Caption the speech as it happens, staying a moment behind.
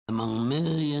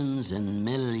millions and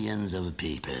millions of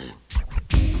people.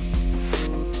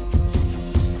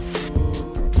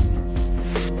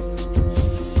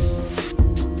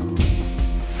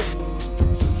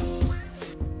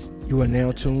 You are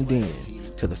now tuned in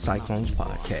to the Cyclones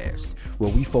Podcast,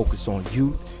 where we focus on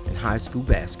youth and high school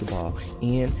basketball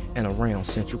in and around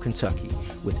Central Kentucky,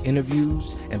 with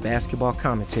interviews and basketball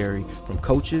commentary from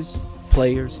coaches,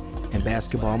 players, and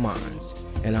basketball minds.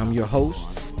 And I'm your host,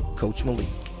 Coach Malik.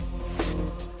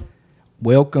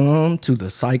 Welcome to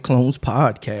the Cyclones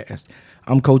Podcast.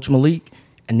 I'm Coach Malik,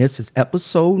 and this is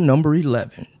episode number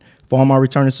 11. For all my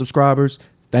returning subscribers,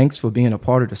 thanks for being a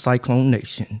part of the Cyclone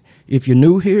Nation. If you're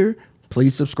new here,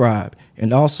 please subscribe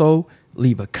and also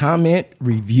leave a comment,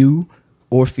 review,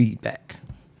 or feedback.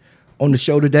 On the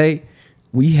show today,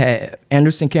 we have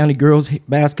Anderson County girls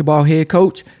basketball head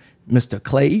coach, Mr.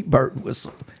 Clay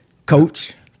Birdwhistell.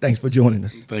 Coach, thanks for joining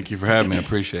us. Thank you for having me. I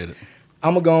appreciate it.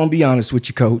 I'm going to go and be honest with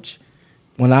you, Coach.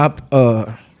 When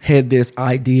I had this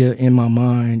idea in my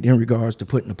mind in regards to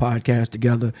putting the podcast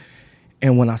together,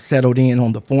 and when I settled in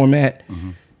on the format,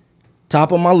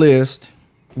 top of my list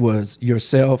was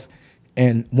yourself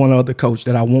and one other coach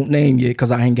that I won't name yet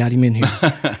because I ain't got him in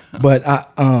here.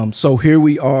 But so here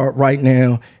we are right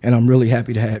now, and I'm really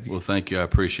happy to have you. Well, thank you. I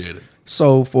appreciate it.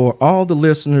 So for all the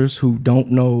listeners who don't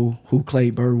know who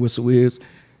Clay Birdwhistell is,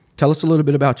 tell us a little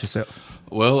bit about yourself.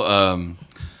 Well,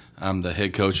 I'm the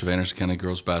head coach of Anderson County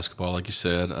girls basketball, like you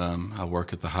said. I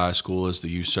work at the high school as the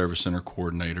youth service center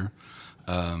coordinator.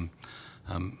 I'm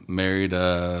married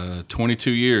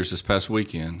 22 years this past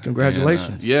weekend. Congratulations.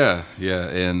 And, yeah.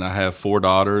 And I have 4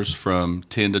 daughters from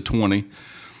 10 to 20.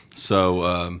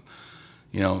 So,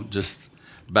 just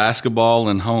basketball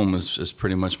and home is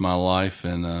pretty much my life.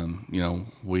 And,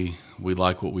 we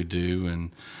like what we do.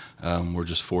 And we're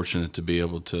just fortunate to be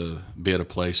able to be at a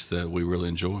place that we really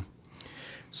enjoy.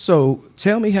 So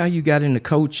tell me how you got into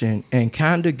coaching and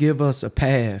kind of give us a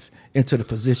path into the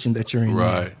position that you're in.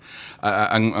 Right.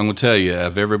 I'm going to tell you,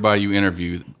 of everybody you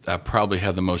interview, I probably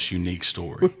have the most unique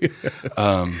story.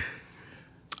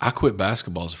 I quit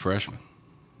basketball as a freshman.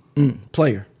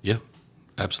 Player. Yeah,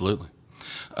 absolutely.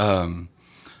 I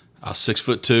was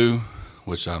 6'2",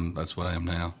 which that's what I am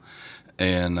now.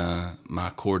 And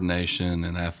my coordination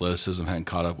and athleticism hadn't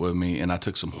caught up with me, and I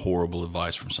took some horrible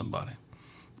advice from somebody,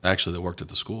 actually, that worked at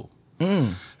the school.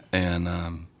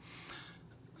 And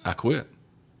I quit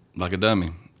like a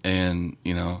dummy. And,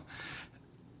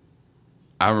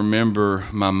 I remember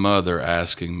my mother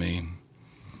asking me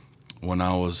when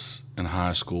I was in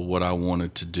high school what I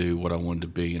wanted to do, what I wanted to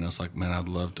be. And I was like, man, I'd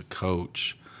love to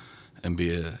coach and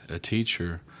be a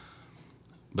teacher,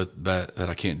 but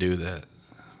I can't do that.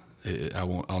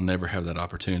 I'll never have that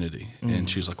opportunity. And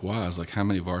she was like, why? I was like, how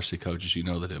many varsity coaches you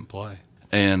know that didn't play?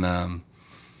 And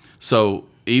so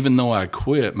even though I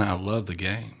quit, man, I love the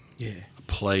game. Yeah. I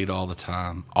played all the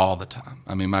time.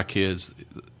 I mean, my kids,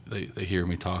 they hear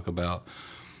me talk about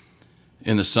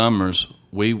in the summers,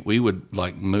 we would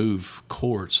like move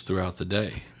courts throughout the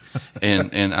day.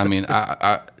 And I mean,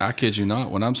 I kid you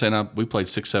not, when I'm saying we played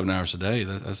 6-7 hours a day,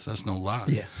 that's no lie.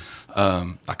 Yeah.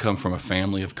 I come from a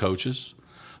family of coaches.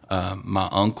 My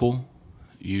uncle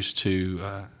used to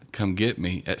come get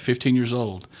me at 15 years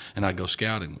old, and I'd go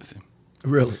scouting with him.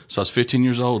 Really? So I was 15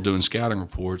 years old doing scouting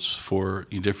reports for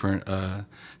different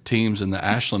teams in the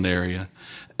Ashland area,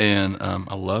 and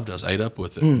I loved it. I was ate up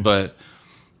with it, but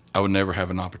I would never have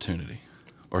an opportunity,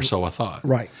 or so I thought.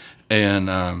 Right.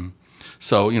 And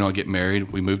so, I get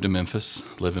married. We moved to Memphis,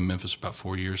 live in Memphis for about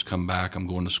 4 years, come back. I'm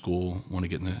going to school, want to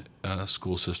get in the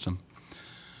school system.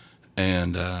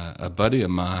 And a buddy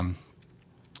of mine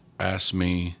asked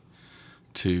me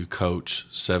to coach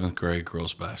 7th grade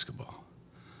girls basketball.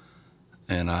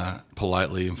 And I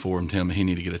politely informed him he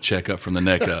needed to get a checkup from the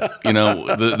neck up.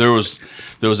 There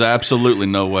was absolutely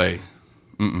no way.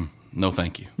 No,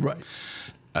 thank you. Right.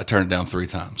 I turned it down 3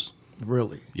 times.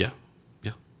 Really? Yeah.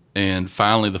 And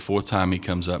finally, the 4th time he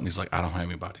comes up and he's like, I don't have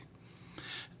anybody.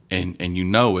 And you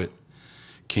know it.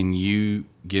 Can you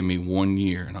give me 1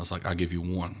 year? And I was like, I'll give you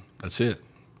 1. That's it.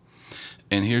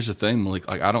 And here's the thing, Malik,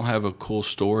 like I don't have a cool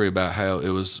story about how it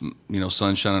was,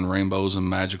 sunshine and rainbows and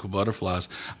magical butterflies.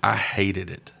 I hated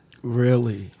it.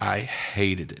 Really? I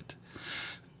hated it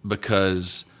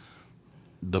because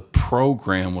the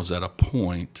program was at a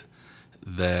point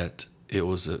that it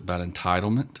was about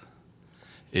entitlement.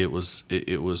 It was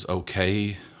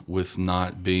okay with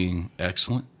not being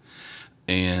excellent,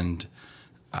 and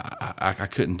I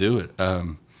couldn't do it.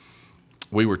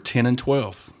 We were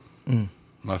 10-12.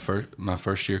 My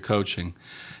first year coaching,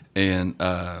 and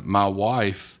my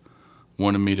wife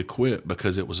wanted me to quit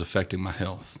because it was affecting my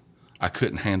health. I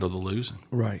couldn't handle the losing.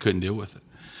 Right. Couldn't deal with it.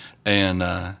 And,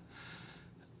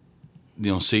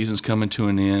 season's coming to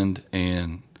an end,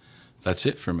 and that's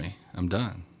it for me. I'm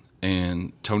done.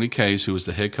 And Tony Case, who was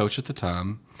the head coach at the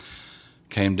time,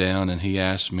 came down and he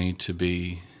asked me to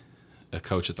be a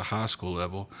coach at the high school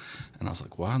level. And I was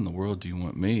like, why in the world do you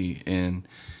want me? And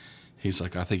he's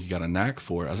like, I think you got a knack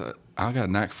for it. I was like, I got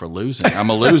a knack for losing. I'm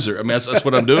a loser. I mean, that's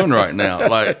what I'm doing right now.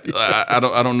 Like, I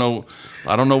don't know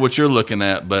what you're looking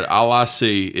at, but all I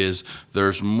see is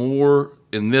there's more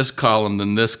in this column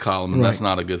than this column, and that's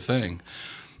not a good thing.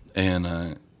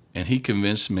 And he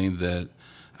convinced me that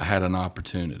I had an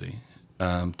opportunity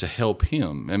to help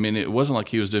him. I mean, it wasn't like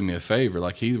he was doing me a favor.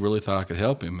 Like, he really thought I could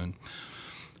help him. And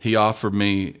he offered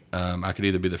me I could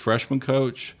either be the freshman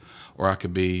coach or I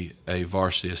could be a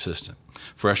varsity assistant.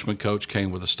 Freshman coach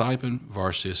came with a stipend.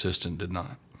 Varsity assistant did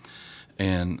not.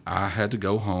 And I had to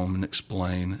go home and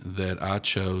explain that I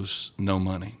chose no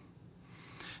money.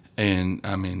 And,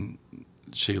 I mean,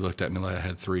 she looked at me like I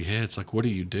had 3 heads. Like, what are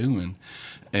you doing?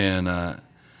 And I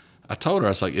told her,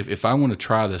 I was like, if I want to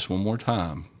try this one more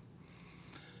time,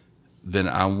 then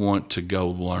I want to go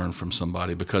learn from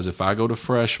somebody, because if I go to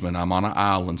freshman, I'm on an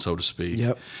island, so to speak.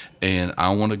 Yep. And I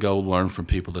want to go learn from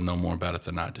people that know more about it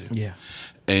than I do. Yeah.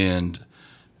 And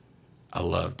I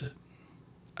loved it.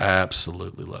 I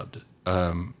absolutely loved it.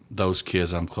 Those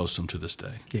kids, I'm close to them to this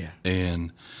day. Yeah.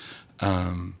 And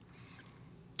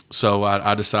so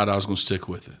I decided I was going to stick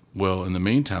with it. Well, in the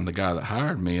meantime, the guy that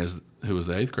hired me, who was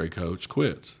the 8th grade coach,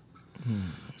 quits.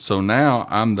 So now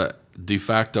I'm the de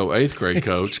facto 8th grade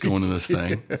coach going into this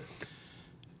thing,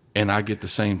 and I get the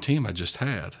same team I just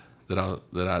had that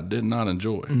I did not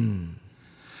enjoy.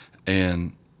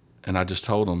 And I just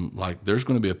told them, like, there's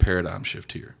going to be a paradigm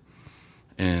shift here.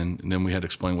 And then we had to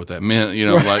explain what that meant,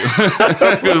 like,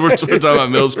 because we're talking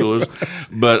about middle schoolers.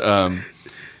 But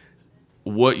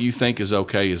what you think is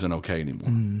okay isn't okay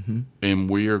anymore. And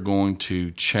we are going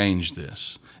to change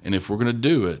this. And if we're going to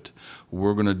do it,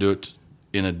 we're going to do it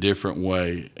in a different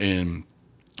way. And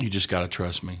you just got to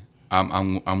trust me.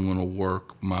 I'm going to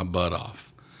work my butt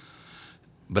off.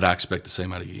 But I expect the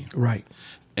same out of you. Right.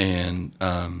 And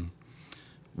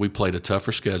we played a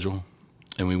tougher schedule,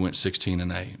 and we went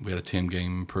 16-8. We had a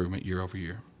 10-game improvement year over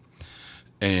year.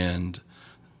 And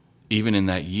even in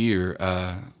that year,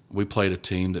 we played a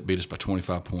team that beat us by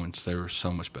 25 points. They were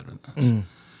so much better than us.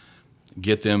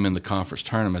 Get them in the conference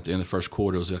tournament at the end of the first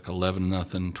quarter. It was like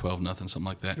 11-0, 12-0, something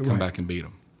like that. Come back and beat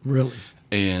them. Really?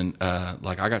 And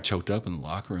like, I got choked up in the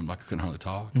locker room, like I couldn't hardly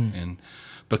talk. And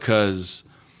because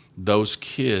those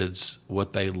kids,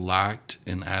 what they lacked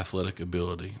in athletic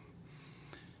ability,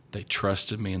 they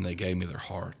trusted me and they gave me their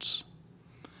hearts.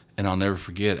 And I'll never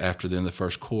forget, after the end of the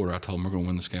first quarter, I told them, we're going to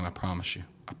win this game. I promise you.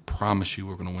 I promise you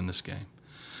we're going to win this game.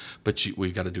 But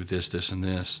we got to do this, this, and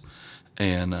this.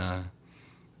 And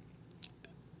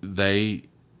they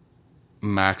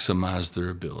maximize their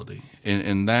ability.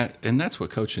 And that's what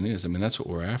coaching is. I mean, that's what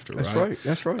we're after, That's right? right.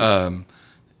 That's right.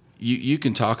 You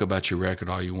can talk about your record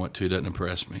all you want to. It doesn't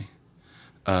impress me.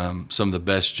 Some of the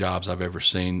best jobs I've ever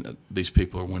seen, these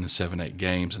people are winning 7-8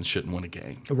 games and shouldn't win a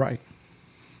game. Right.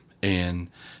 And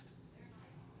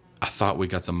I thought we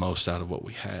got the most out of what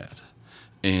we had.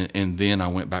 And then I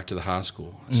went back to the high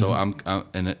school. So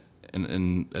and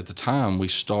at the time we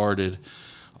started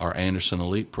our Anderson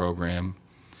Elite program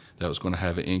that was going to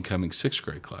have an incoming 6th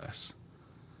grade class.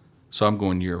 So I'm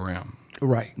going year round.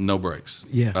 Right. No breaks.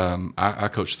 Yeah. I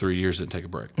coached 3 years, didn't take a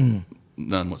break.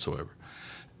 None whatsoever.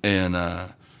 And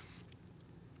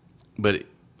but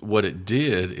what it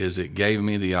did is it gave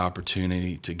me the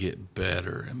opportunity to get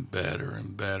better and better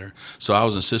and better. So I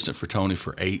was an assistant for Tony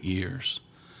for 8 years.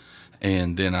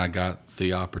 And then I got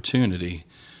the opportunity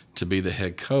to be the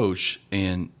head coach.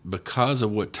 And because of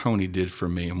what Tony did for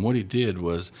me, and what he did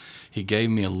was he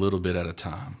gave me a little bit at a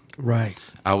time. Right.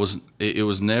 It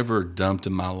was never dumped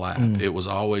in my lap. It was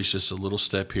always just a little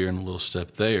step here and a little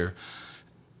step there.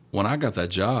 When I got that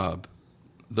job,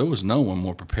 there was no one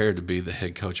more prepared to be the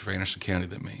head coach of Anderson County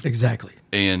than me. Exactly.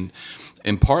 And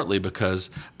partly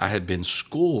because I had been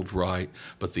schooled right,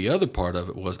 but the other part of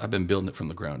it was I've been building it from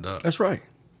the ground up. That's right.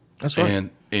 That's right.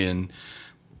 And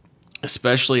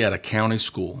especially at a county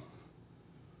school,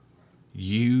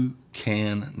 you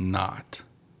cannot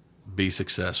be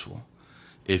successful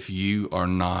if you are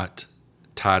not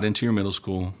tied into your middle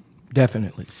school.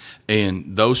 Definitely.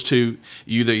 And those two,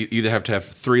 you either have to have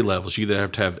 3 levels. You either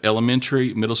have to have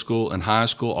elementary, middle school, and high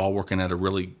school all working at a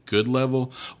really good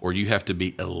level, or you have to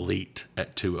be elite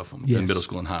at 2 of them, in middle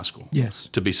school and high school,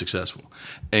 to be successful.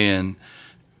 And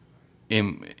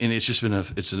it's just been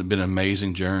an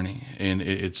amazing journey, and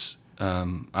it's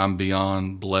I'm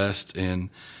beyond blessed, and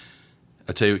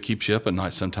I tell you, what keeps you up at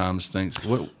night sometimes. Things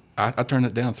what I turn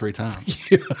it down 3 times.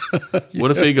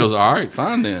 What if he goes, all right,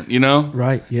 fine then,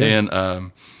 Right. Yeah.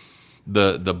 And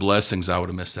the blessings I would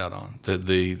have missed out on,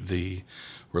 the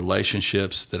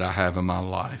relationships that I have in my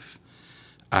life,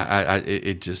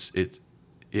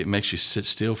 it makes you sit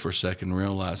still for a second and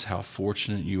realize how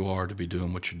fortunate you are to be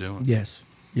doing what you're doing. Yes.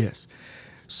 Yes.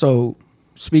 So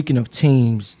speaking of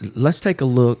teams, let's take a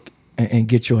look and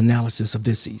get your analysis of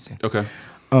this season. Okay.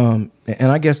 And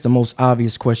I guess the most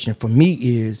obvious question for me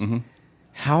is,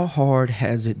 how hard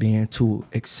has it been to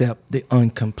accept the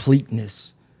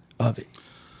incompleteness of it?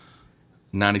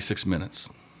 96 minutes.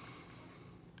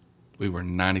 We were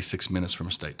 96 minutes from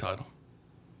a state title.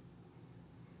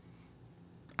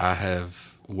 I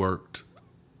have worked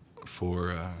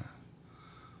for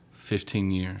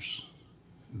 15 years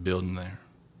building there.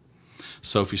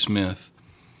 Sophie Smith,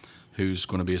 who's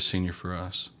going to be a senior for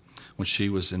us, when she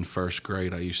was in first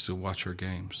grade, I used to watch her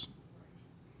games.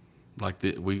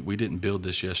 We didn't build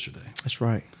this yesterday. That's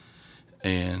right.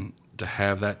 And to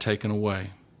have that taken away.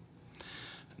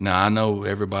 Now, I know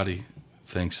everybody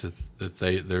thinks that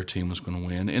their team was going to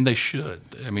win, and they should.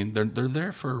 I mean, they're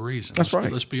there for a reason. That's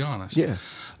right. Let's be honest. Yeah.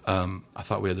 I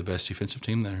thought we had the best defensive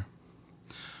team there.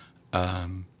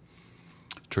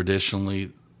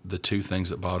 Traditionally, the 2 things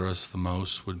that bother us the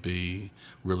most would be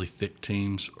really thick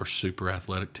teams or super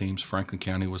athletic teams. Franklin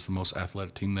County was the most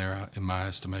athletic team there, in my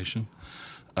estimation.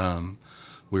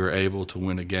 We were able to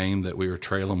win a game that we were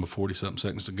trailing with 40-something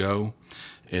seconds to go,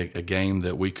 a game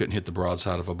that we couldn't hit the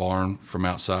broadside of a barn from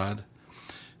outside.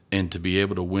 And to be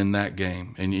able to win that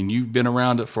game, and you've been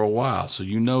around it for a while, so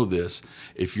you know this.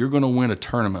 If you're going to win a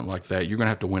tournament like that, you're going to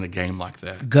have to win a game like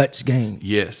that. Guts game.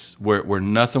 Yes, where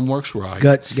nothing works right.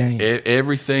 Guts game.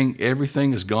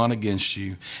 Everything has gone against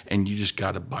you, and you just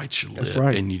got to bite your lip. That's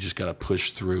right. And you just got to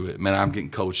push through it. Man, I'm getting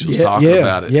cold chills talking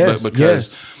about it. Yes, but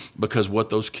because what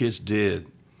those kids did,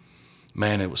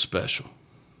 man, it was special.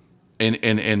 And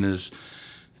as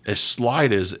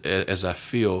slight as I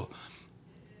feel,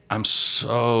 I'm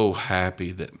so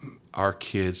happy that our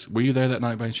kids. Were you there that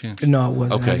night by any chance? No, I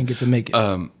wasn't. Okay. I didn't get to make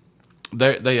it.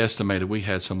 They estimated we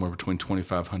had somewhere between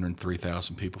 2,500 and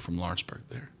 3,000 people from Lawrenceburg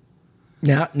there.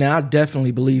 Now I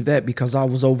definitely believe that because I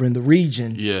was over in the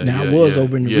region. I was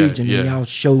over in the region, and y'all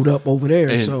showed up over there.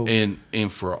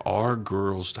 And for our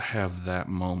girls to have that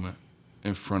moment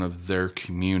in front of their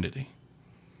community,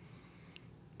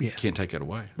 can't take that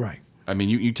away. Right. I mean,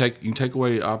 you can take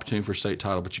away the opportunity for a state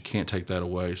title, but you can't take that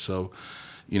away. So,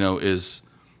 as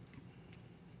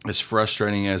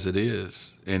frustrating as it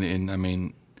is, and I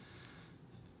mean,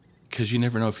 because you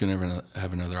never know if you'll never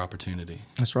have another opportunity.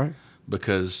 That's right.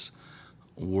 Because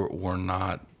we're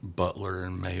not Butler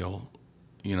and Mayo,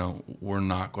 we're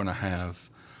not going to have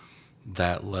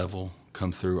that level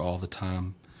come through all the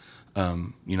time.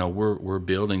 We're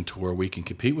building to where we can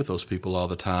compete with those people all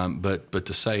the time, but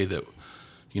to say that.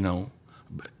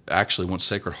 Actually, once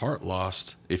Sacred Heart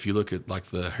lost, if you look at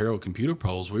like the Herald computer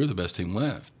polls, we were the best team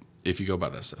left. If you go by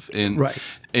that stuff, and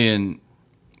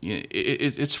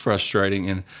it's frustrating.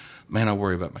 And man, I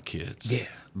worry about my kids. Yeah,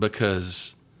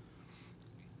 because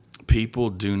people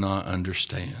do not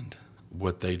understand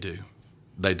what they do.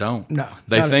 They don't. No,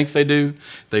 they think they do.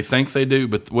 They think they do,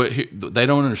 but they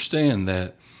don't understand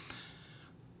that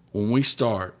when we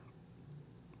start.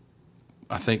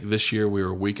 I think this year we were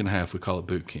a week and a half. We call it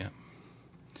boot camp.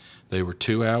 They were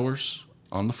 2 hours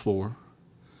on the floor,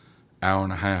 hour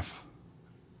and a half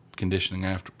conditioning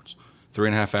afterwards,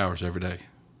 3.5 hours every day.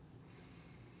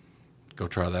 Go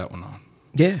try that one on.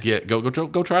 Yeah. Yeah. Go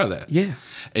try that. Yeah.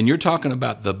 And you're talking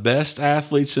about the best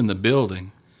athletes in the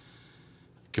building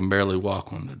can barely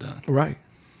walk when they're done. Right.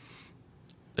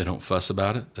 They don't fuss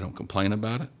about it. They don't complain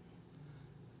about it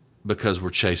because we're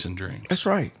chasing dreams. That's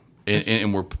right.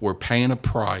 And we're paying a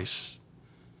price.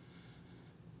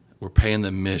 We're paying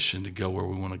the mission to go where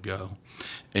we want to go,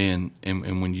 and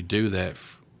when you do that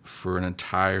for an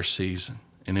entire season,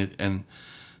 I'm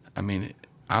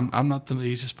not the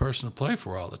easiest person to play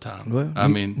for all the time. Well, I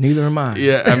mean, neither am I.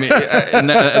 Yeah, I mean,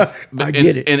 I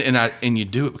get it, and you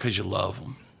do it because you love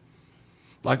them.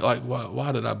 Like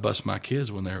why did I bust my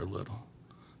kids when they were little?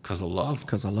 Because I love them.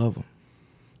 Because I love them.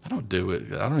 I don't do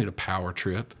it. I don't need a power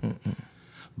trip. Mm-mm.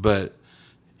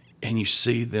 And you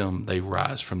see them, they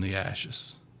rise from the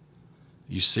ashes.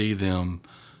 You see them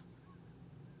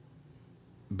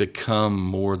become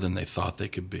more than they thought they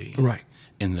could be. Right.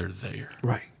 And they're there.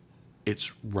 Right.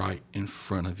 It's right in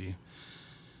front of you.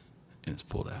 And it's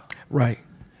pulled out. Right.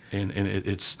 And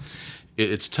it's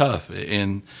tough.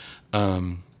 And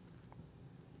the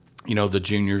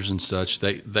juniors and such,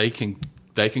 they can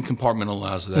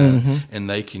compartmentalize that, and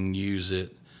they can use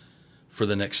it for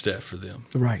the next step for them.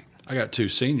 Right. I got 2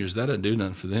 seniors. That doesn't do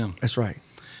nothing for them. That's right.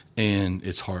 And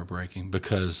it's heartbreaking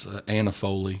because Anna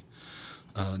Foley,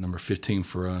 number 15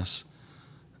 for us,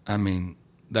 I mean,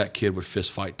 that kid would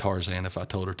fist fight Tarzan if I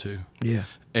told her to. Yeah.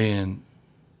 And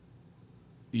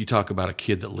you talk about a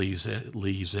kid that leaves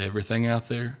everything out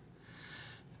there.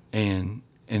 And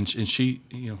she,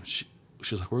 you know, she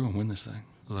was like, we're going to win this thing.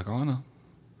 I was like, oh, I know.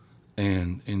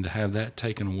 And to have that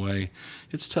taken away,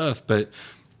 it's tough, but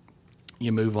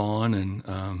you move on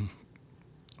and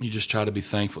you just try to be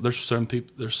thankful. There's some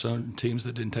teams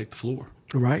that didn't take the floor.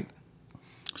 Right.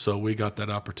 So we got that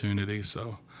opportunity.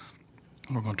 So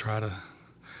we're going to try to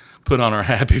put on our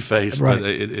happy face, right. But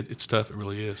it's tough. It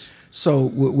really is. So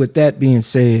with that being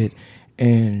said,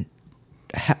 and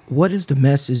what is the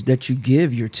message that you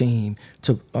give your team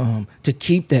to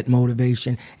keep that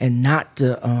motivation and not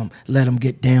to let them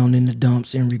get down in the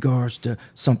dumps in regards to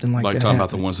something like that? Like talking about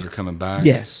the ones that are coming back?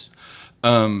 Yes.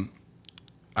 I'm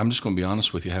just going to be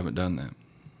honest with you. I haven't done that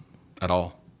at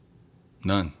all.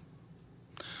 None.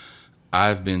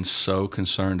 I've been so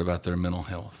concerned about their mental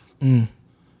health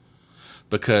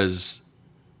because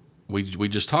we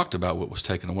just talked about what was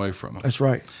taken away from them. That's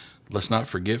right. Let's not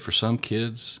forget, for some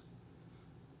kids,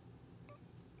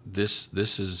 this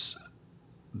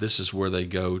is where they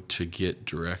go to get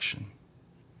direction.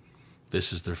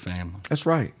 This is their family. That's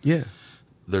right. Yeah.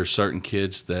 There's certain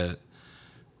kids that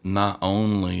not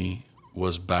only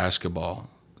was basketball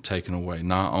taken away,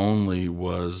 not only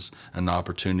was an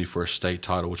opportunity for a state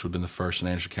title, which would have been the first in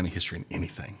Anderson County history in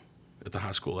anything at the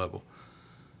high school level,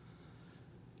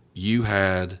 you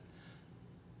had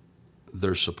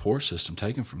their support system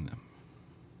taken from them.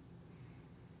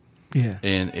 Yeah.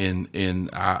 And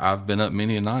I've been up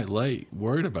many a night late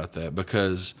worried about that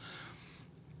because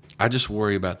I just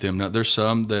worry about them. Now, there's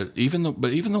some that even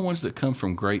the ones that come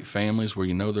from great families where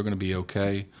you know they're going to be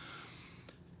okay,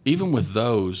 even with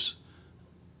those,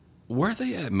 where are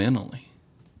they at mentally?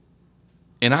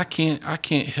 And I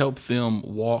can't help them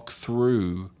walk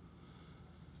through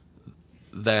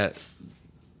that,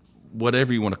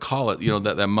 whatever you want to call it, you know,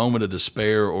 that moment of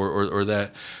despair or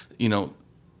that, you know,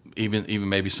 even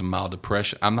maybe some mild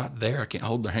depression. I'm not there. I can't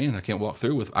hold their hand. I can't walk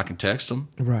through with. I can text them.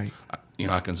 Right. You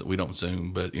know, we don't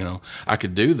Zoom, but you know, I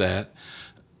could do that.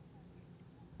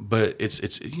 But it's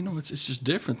just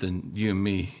different than you and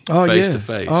me face to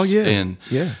face. Oh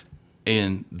yeah.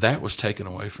 And that was taken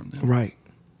away from them. Right.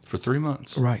 For 3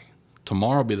 months. Right.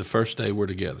 Tomorrow will be the first day we're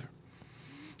together.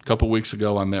 A couple of weeks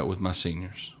ago, I met with my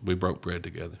seniors. We broke bread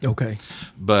together. Okay.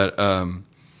 But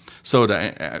so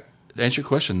to answer your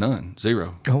question, none,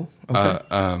 zero. Oh,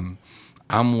 okay.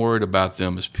 I'm worried about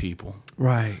them as people.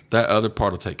 Right. That other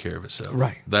part will take care of itself.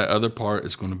 Right. That other part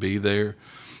is going to be there.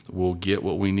 We'll get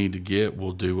what we need to get.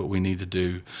 We'll do what we need to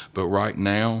do. But right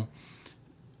now,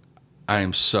 I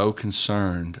am so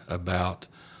concerned about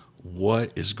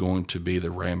what is going to be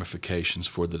the ramifications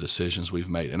for the decisions we've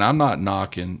made. And I'm not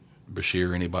knocking Bashir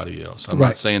or anybody else. I'm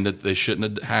not saying that they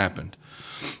shouldn't have happened.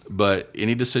 But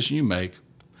any decision you make,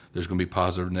 there's going to be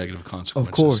positive or negative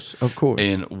consequences. Of course.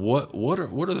 And what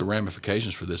are the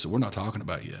ramifications for this that we're not talking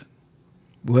about yet?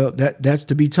 Well, that's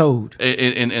to be told.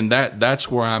 And that's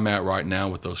where I'm at right now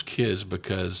with those kids,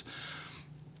 because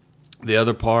the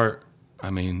other part,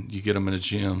 I mean, you get them in a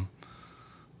gym,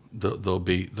 they'll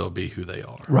be who they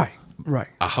are. Right.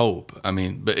 I hope. I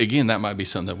mean, but again, that might be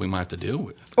something that we might have to deal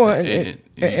with. Well,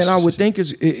 and I would think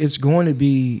it's going to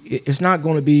be. It's not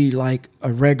going to be like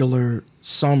a regular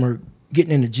summer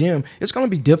getting in the gym. It's going to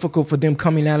be difficult for them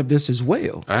coming out of this as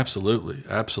well. Absolutely.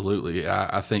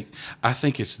 I think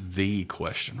it's the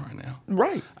question right now.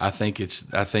 Right. I think it's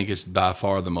by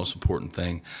far the most important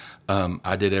thing.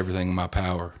 I did everything in my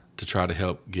power to try to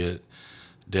help get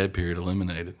dead period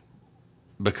eliminated,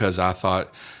 because I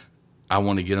thought I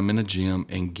want to get them in a gym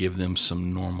and give them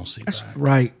some normalcy back.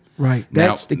 Right.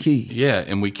 That's the key. Yeah,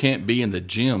 and we can't be in the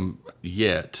gym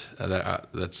yet.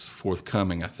 That's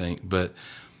forthcoming, I think. But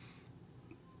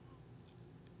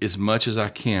as much as I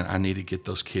can, I need to get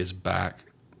those kids back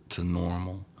to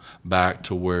normal, back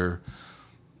to where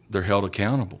they're held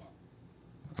accountable.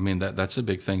 I mean, that's a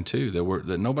big thing too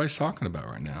that nobody's talking about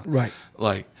right now. Right.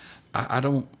 Like, I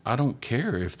don't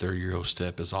care if their Euro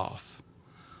step is off.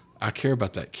 I care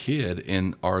about that kid,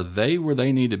 and are they where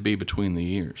they need to be between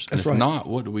the ears? And if not,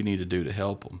 what do we need to do to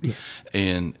help them? Yeah.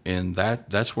 And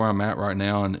that's where I'm at right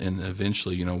now, and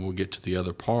eventually, you know, we'll get to the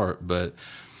other part, but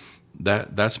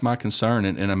that's my concern.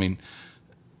 And I mean,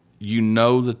 you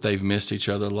know that they've missed each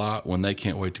other a lot when they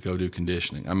can't wait to go do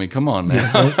conditioning. I mean, come on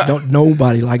now. Yeah, don't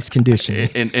nobody likes conditioning.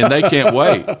 and they can't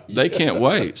wait. They can't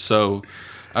wait. So,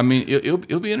 I mean, it'll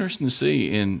be interesting to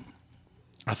see. And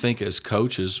I think as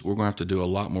coaches, we're going to have to do a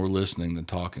lot more listening than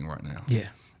talking right now. Yeah.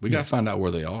 We got to find out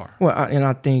where they are. Well, and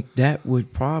I think that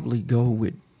would probably go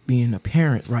with being a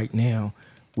parent right now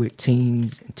with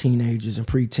teens and teenagers and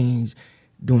preteens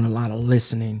doing a lot of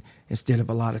listening instead of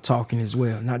a lot of talking as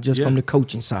well, not just from the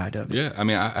coaching side of it. Yeah, I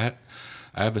mean, I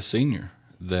have a senior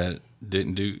that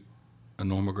didn't do a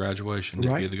normal graduation,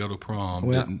 didn't get to go to prom.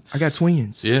 Well, I got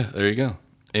twins. Yeah, there you go.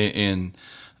 And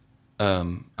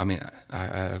I mean,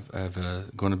 I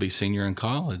have going to be senior in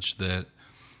college that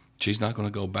she's not going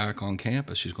to go back on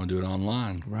campus. She's going to do it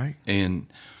online. Right. And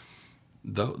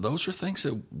those are things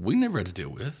that we never had to deal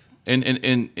with. And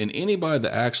anybody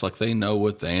that acts like they know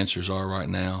what the answers are right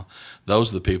now, those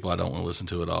are the people I don't want to listen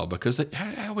to at all, because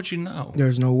how would you know?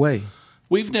 There's no way.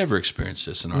 We've never experienced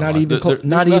this in our Not life. even There's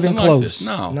not nothing even like close. this.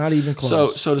 No, not even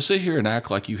close. So to sit here and act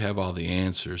like you have all the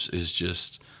answers is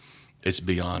just, it's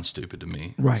beyond stupid to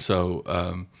me. Right. So,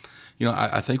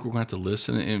 I think we're going to have to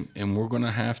listen, and we're going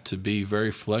to have to be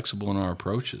very flexible in our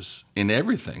approaches in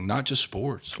everything, not just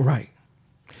sports. Right.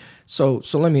 So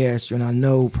let me ask you, and I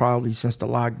know probably since the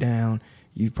lockdown,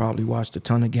 you've probably watched a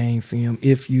ton of game film,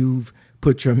 if you've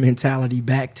put your mentality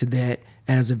back to that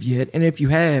as of yet. And if you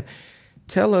have,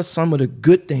 tell us some of the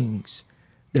good things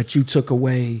that you took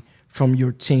away from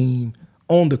your team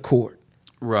on the court.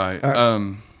 Right.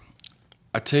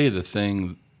 I tell you the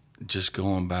thing, just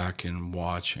going back and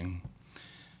watching,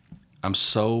 I'm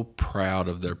so proud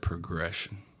of their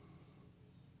progression.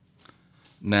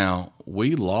 Now,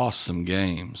 we lost some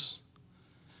games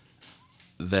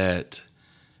that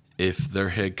if their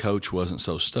head coach wasn't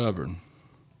so stubborn,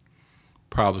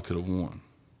 probably could have won.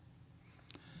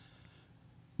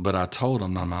 But I told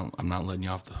them, I'm not letting you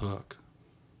off the hook.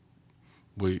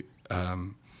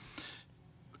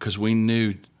 Because we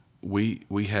knew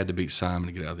we had to beat Simon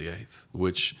to get out of the eighth,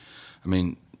 which, I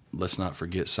mean, let's not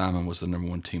forget Simon was the number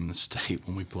one team in the state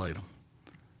when we played them.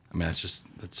 I mean, that's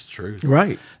the truth.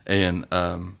 Right. And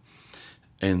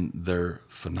they're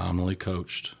phenomenally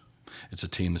coached. It's a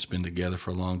team that's been together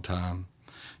for a long time.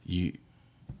 You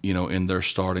know, in their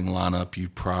starting lineup, you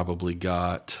probably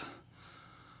got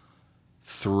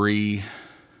 3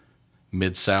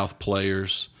 Mid-South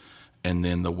players, and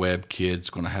then the Webb kid's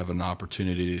going to have an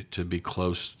opportunity to be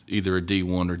close, either a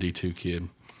D1 or D2 kid.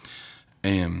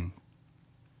 And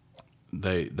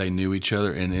they knew each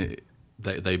other, and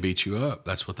they beat you up.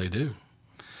 That's what they do.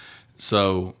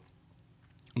 So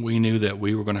we knew that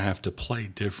we were going to have to play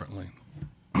differently.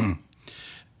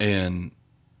 And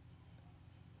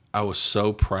I was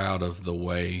so proud of the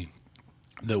way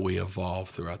that we evolved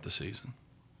throughout the season.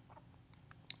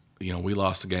 You know, we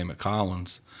lost a game at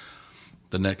Collins.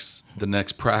 The next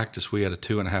practice, we had a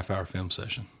 2.5-hour film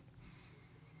session.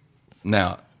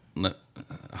 Now, I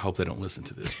hope they don't listen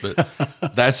to this, but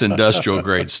that's industrial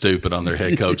grade stupid on their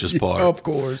head coach's part. Of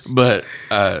course. But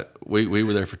we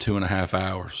were there for 2.5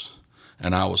 hours,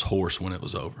 and I was hoarse when it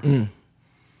was over.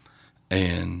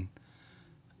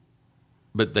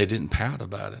 But they didn't pout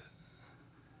about it,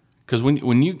 because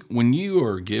when you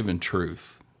are given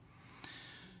truth,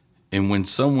 and when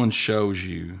someone shows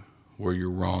you where you're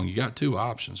wrong, you got 2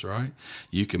 options, right?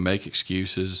 You can make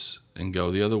excuses and go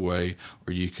the other way,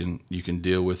 or you can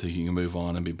deal with it, you can move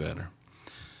on and be better.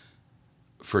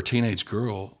 For a teenage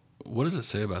girl, what does it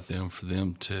say about them for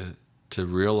them to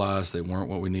realize they weren't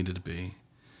what we needed to be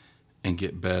and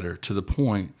get better, to the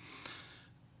point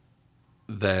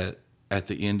that at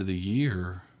the end of the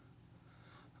year,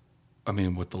 I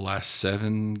mean, with the last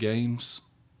 7 games,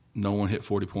 no one hit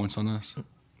 40 points on us?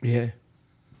 Yeah.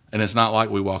 And it's not like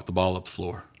we walked the ball up the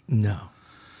floor. No.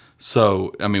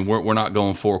 So, I mean, we're not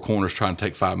going 4 corners trying to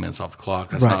take 5 minutes off the clock.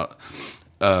 That's right.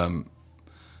 not.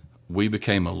 We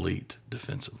became elite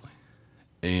defensively,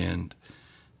 and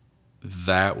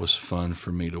that was fun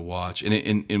for me to watch.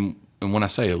 And when I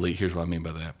say elite, here's what I mean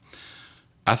by that.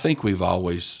 I think we've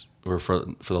always, or for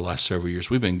the last several years,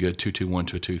 we've been good 2-2-1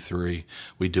 to a 2-3.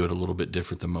 We do it a little bit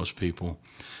different than most people,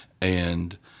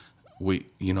 and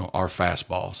our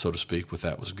fastball, so to speak, with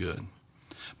that was good.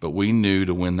 But we knew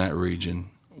to win that region,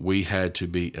 we had to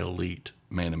be elite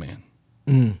man-to-man.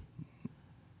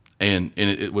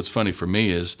 And what's funny for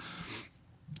me is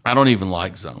I don't even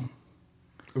like zone.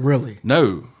 Really?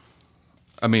 No.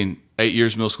 I mean, 8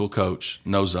 years middle school coach,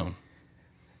 no zone.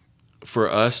 For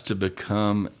us to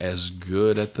become as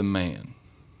good at the man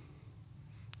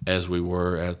as we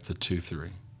were at the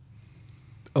 2-3.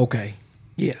 Okay.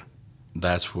 Yeah.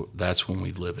 That's when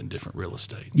we live in different real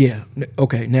estate. Yeah.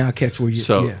 Okay. Now I catch where you.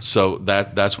 So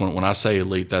that's when I say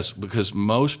elite. That's because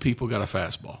most people got a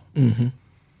fastball.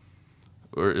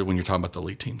 Or when you're talking about the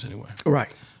elite teams, anyway.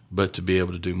 Right. But to be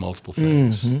able to do multiple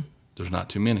things, There's not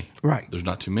too many. Right. There's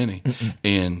not too many.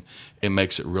 And it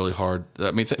makes it really hard.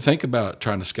 I mean, think about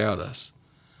trying to scout us.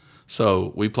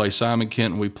 So we play Simon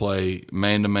Kenton, we play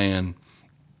man-to-man,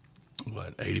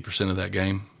 80% of that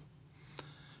game?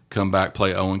 Come back,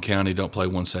 play Owen County, don't play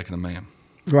 1 second a man.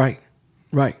 Right.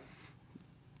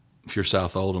 If you're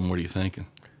South Oldham, what are you thinking?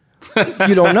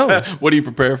 You don't know. What do you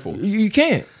prepare for? You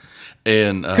can't.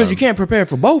 And Because you can't prepare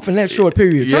for both in that short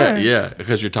period of time. Yeah,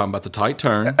 because you're talking about the tight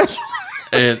turn.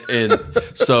 and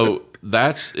so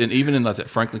that's, and even in that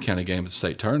Franklin County game at the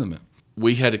state tournament,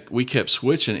 we kept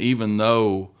switching, even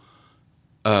though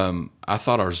I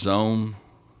thought our zone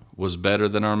was better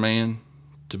than our man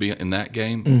to be in that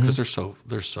game because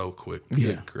they're so quick.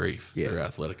 Good grief. Yeah. They're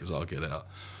athletic as all get out.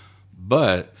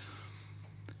 But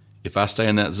if I stay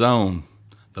in that zone,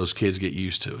 those kids get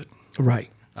used to it. Right.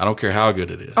 I don't care how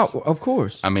good it is. Oh, of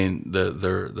course. I mean,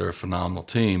 they're a phenomenal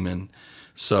team, and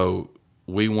so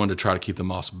we wanted to try to keep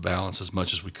them off balance as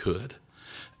much as we could.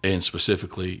 And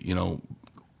specifically,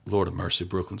 Lord of mercy,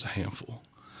 Brooklyn's a handful.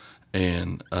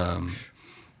 And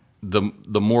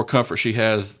the more comfort she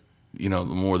has, the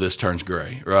more this turns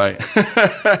gray, right?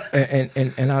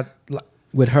 and I,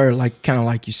 with her, kind of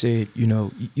like you said,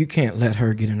 you can't let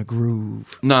her get in a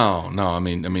groove. No. I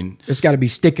mean, it's got to be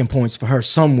sticking points for her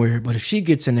somewhere. But if she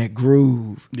gets in that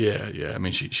groove, yeah. I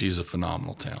mean, she's a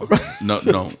phenomenal talent.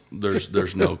 No,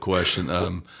 there's no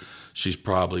question. She's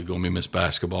probably going to be Miss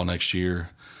Basketball next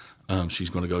year. She's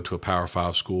going to go to a Power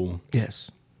 5 school.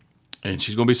 Yes, and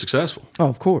she's going to be successful. Oh,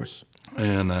 of course.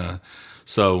 And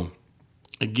so,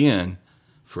 again,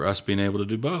 for us being able to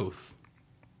do both,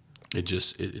 it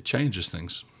changes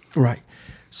things. Right.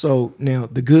 So now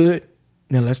the good.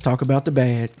 Now let's talk about the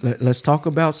bad. Let's talk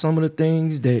about some of the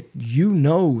things that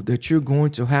that you're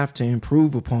going to have to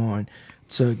improve upon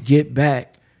to get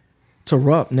back to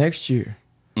Rupp next year.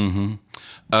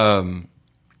 Well,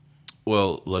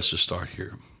 let's just start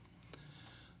here.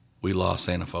 We lost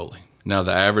Santa Foley. Now,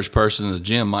 the average person in the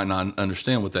gym might not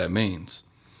understand what that means,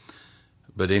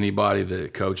 but anybody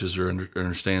that coaches or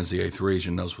understands the 8th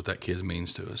region knows what that kid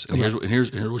means to us. And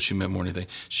here's what she meant more than anything.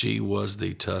 She was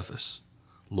the toughest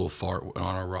little fart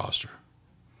on our roster.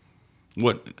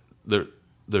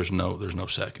 There's no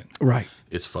second. Right.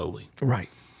 It's Foley. Right.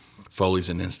 Foley's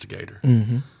an instigator.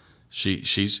 Mm-hmm.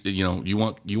 She's you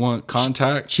want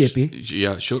contact. Chippy.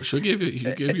 Yeah, she'll give you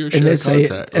your and share they're of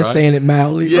contact. That's right? saying it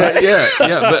mildly. Yeah, right? yeah.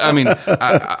 But I mean,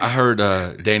 I heard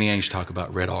Danny Ainge talk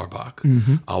about Red Auerbach.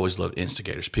 Mm-hmm. I always loved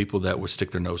instigators, people that would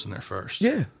stick their nose in there first.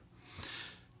 Yeah.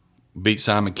 Beat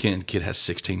Simon Kenton. Kid has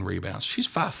 16 rebounds. She's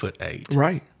 5'8".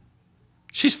 Right.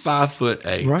 She's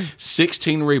 5'8". Right.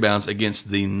 16 rebounds against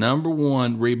the number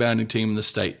 1 rebounding team in the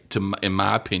state, in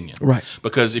my opinion. Right.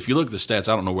 Because if you look at the stats,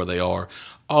 I don't know where they are.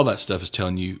 All that stuff is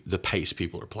telling you the pace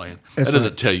people are playing. That's that doesn't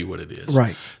right. tell you what it is.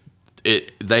 Right.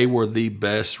 They were the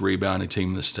best rebounding team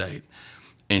in the state,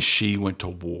 and she went to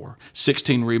war.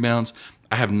 16 rebounds.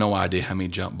 I have no idea how many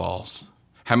jump balls,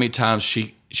 how many times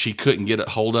she couldn't get a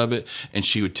hold of it, and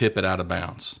she would tip it out of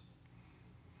bounds.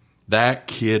 That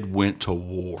kid went to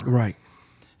war. Right.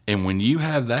 And when you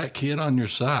have that kid on your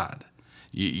side,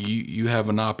 you have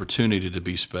an opportunity to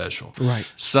be special. Right.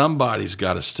 Somebody's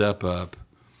got to step up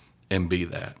and be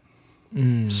that.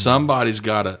 Somebody's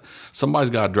got to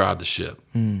drive the ship.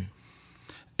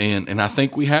 And I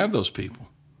think we have those people.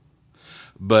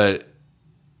 But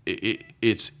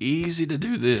it's easy to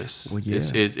do this. Well, yeah.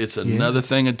 It's another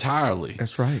thing entirely.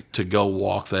 That's right. To go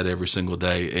walk that every single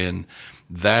day, and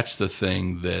that's the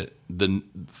thing that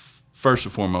first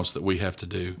and foremost that we have to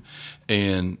do.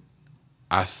 And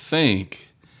I think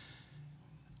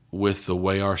with the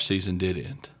way our season did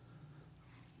end,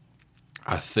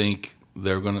 I think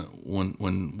they're gonna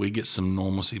when we get some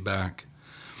normalcy back,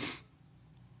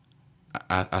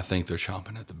 I think they're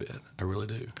chomping at the bit. I really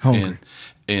do. Hungry.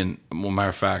 And well, matter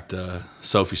of fact,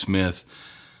 Sophie Smith,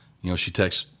 she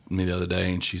texted me the other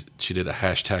day, and she did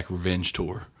a # revenge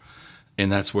tour,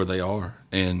 and that's where they are,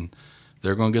 and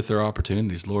they're going to get their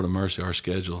opportunities. Lord of mercy, our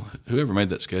schedule. Whoever made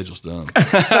that schedule's dumb.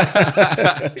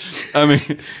 I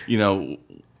mean,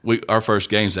 our first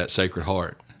game's at Sacred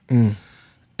Heart, and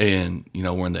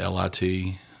we're in the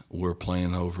LIT. We're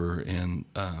playing over in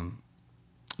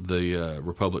the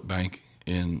Republic Bank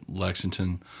in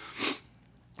Lexington.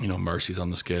 Mercy's on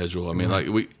the schedule. I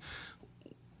mean,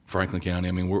 Franklin County.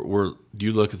 I mean, we're.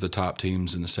 You look at the top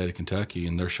teams in the state of Kentucky,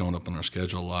 and they're showing up on our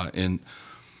schedule a lot. And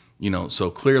so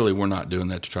clearly we're not doing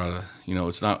that to try to.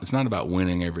 It's not about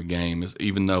winning every game.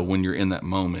 Even though when you're in that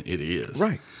moment, it is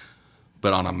Right.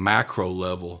 But on a macro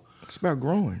level, It's about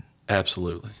growing.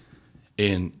 absolutely,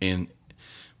 and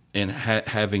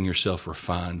having yourself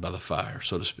refined by the fire,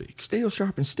 so to speak. Steel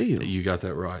sharpens steel. You got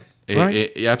that right.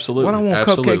 Right? Absolutely. What I want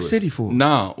absolutely. Cupcake City for?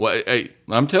 No. Well, hey,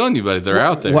 I'm telling you, buddy, they're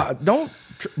out there. Well,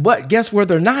 but guess where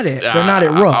they're not at? They're not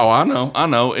at Rupp. I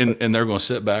know. And they're going to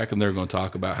sit back and they're going to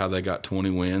talk about how they got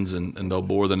 20 wins and they'll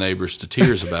bore the neighbors to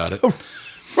tears about it.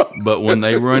 But when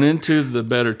they run into the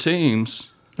better teams,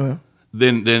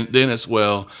 then it's,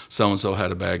 well, so-and-so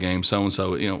had a bad game,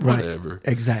 so-and-so, whatever. Right.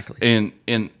 Exactly. And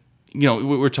we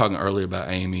were talking earlier about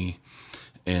Amy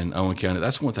and Owen County.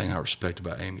 That's one thing I respect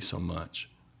about Amy so much.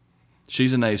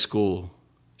 She's an A school.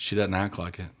 She doesn't act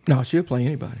like it. No, she'll play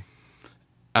anybody.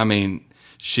 I mean,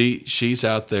 she's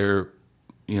out there,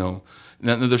 Now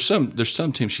there's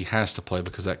some teams she has to play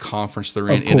because that conference they're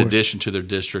in addition to their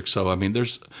district. So I mean,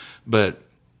 but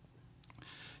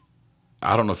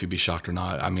I don't know if you'd be shocked or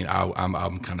not. I mean,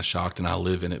 I'm kind of shocked and I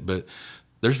live in it, but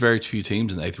there's very few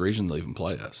teams in the 8th region that even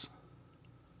play us.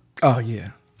 Oh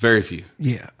yeah, very few.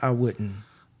 Yeah, I wouldn't.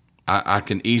 I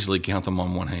can easily count them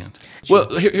on one hand. Well,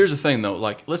 here's the thing though.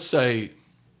 Like, let's say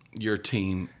your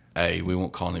team A, we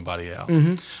won't call anybody out,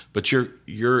 but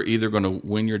you're either going to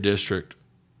win your district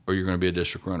or you're going to be a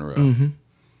district runner-up.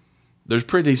 There's a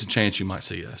pretty decent chance you might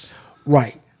see us.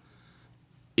 Right.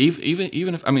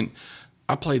 Even if, I mean,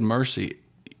 I played Mercy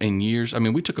in years. I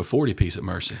mean, we took a 40 piece at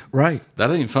Mercy. Right.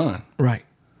 That ain't fun. Right.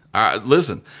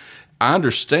 Listen, I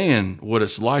understand what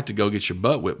it's like to go get your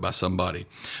butt whipped by somebody,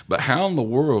 but how in the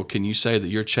world can you say that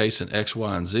you're chasing X,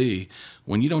 Y, and Z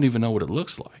when you don't even know what it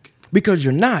looks like? Because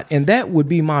you're not. And that would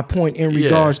be my point in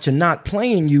regards to not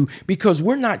playing you, because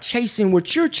we're not chasing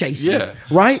what you're chasing. Yeah.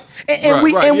 Right? And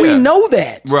we know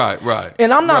that. Right.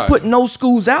 And I'm not putting no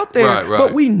schools out there,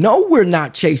 but we know we're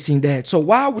not chasing that. So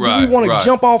why do we want to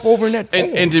jump off over in that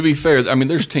form? And to be fair, I mean,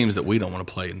 there's teams that we don't want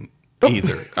to play in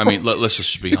either. I mean, let's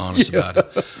just be honest about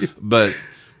it. But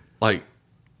like,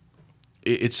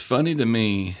 it's funny to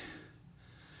me.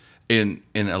 And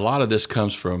a lot of this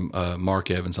comes from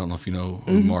Mark Evans. I don't know if you know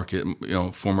who Mark is,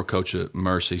 former coach at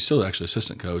Mercy, still actually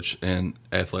assistant coach and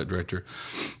athletic director.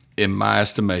 In my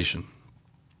estimation,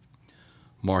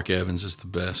 Mark Evans is the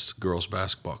best girls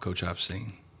basketball coach I've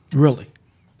seen. Really?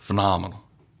 Phenomenal.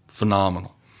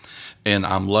 And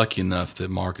I'm lucky enough that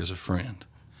Mark is a friend.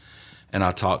 And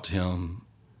I talk to him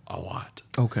a lot.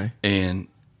 Okay. And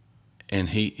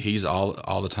he's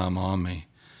all the time on me.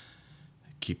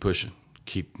 Keep pushing.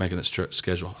 Keep making that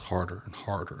schedule harder and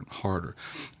harder and harder.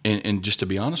 And just to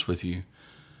be honest with you,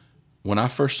 when I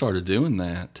first started doing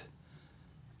that,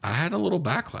 I had a little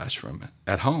backlash from it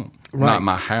at home. Right. Not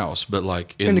my house, but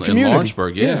like in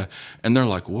Lawrenceburg. Yeah. And they're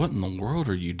like, what in the world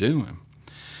are you doing?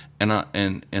 And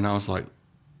I was like,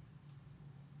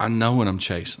 I know what I'm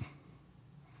chasing.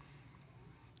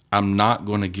 I'm not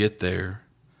going to get there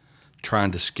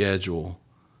trying to schedule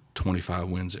 25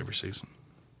 wins every season.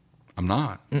 I'm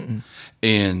not.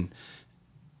 And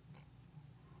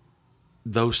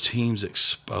those teams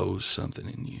expose something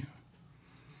in you.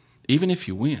 Even if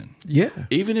you win. Yeah.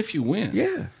 Even if you win.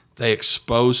 Yeah. They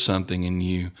expose something in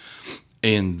you.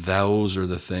 And those are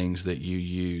the things that you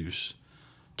use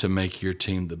to make your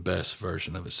team the best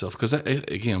version of itself. Because,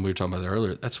 again, we were talking about that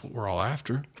earlier. That's what we're all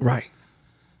after. Right.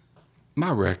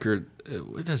 My record,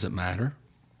 it doesn't matter.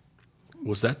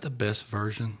 Was that the best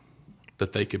version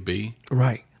that they could be?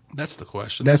 Right. That's the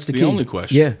question. That's the only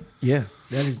question. Yeah.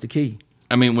 That is the key.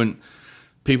 I mean, when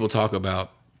people talk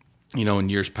about, in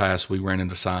years past, we ran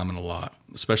into Simon a lot,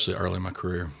 especially early in my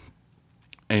career.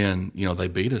 And, they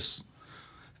beat us.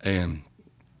 And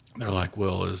they're like,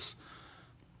 well, is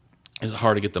it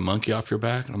hard to get the monkey off your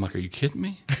back? And I'm like, are you kidding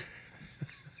me?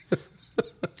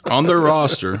 On their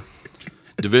roster,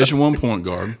 Division I point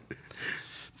guard,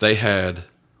 they had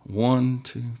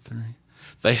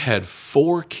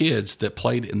 4 kids that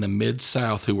played in the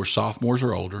Mid-South who were sophomores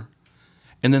or older,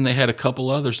 and then they had a couple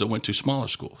others that went to smaller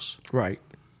schools. Right.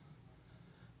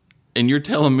 And you're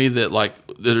telling me that, like,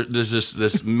 there's just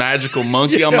this magical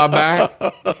monkey on my back?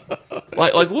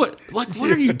 Like what? Like,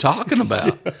 what are you talking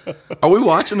about? Are we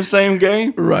watching the same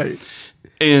game? Right.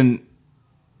 And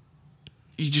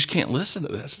you just can't listen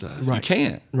to that stuff. Right. You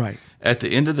can't. Right. At the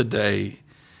end of the day,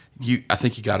 I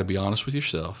think you got to be honest with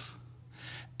yourself.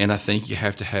 And I think you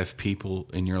have to have people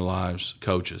in your lives,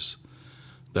 coaches,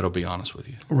 that'll be honest with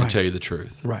you and tell you the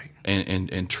truth. Right.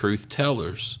 And truth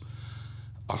tellers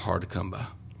are hard to come by.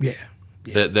 Yeah.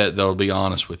 That'll be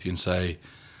honest with you and say,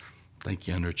 I think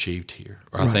you underachieved here,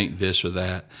 or I think this or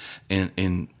that.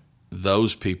 And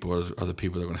those people are the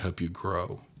people that are going to help you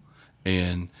grow.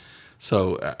 And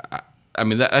so, I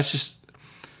mean, that's just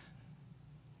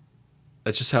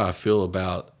how I feel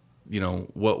about,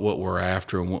 what we're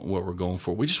after and what we're going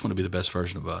for. We just want to be the best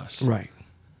version of us. Right.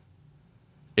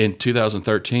 In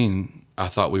 2013, I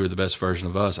thought we were the best version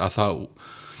of us. I thought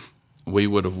we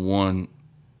would have won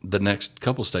the next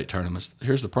couple state tournaments.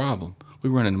 Here's the problem. We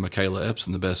run into Michaela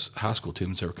Epson, the best high school team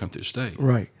that's ever come through the state.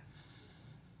 Right.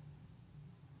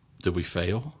 Did we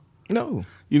fail? No.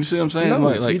 You see what I'm saying?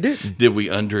 No, you didn't. Did we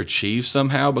underachieve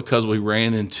somehow because we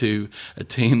ran into a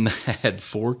team that had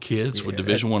 4 kids with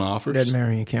Division I offers? That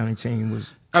Marion County team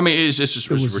was. I mean, it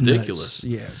was ridiculous. Nuts.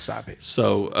 Yeah, stop it.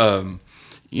 So,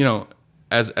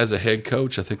 as a head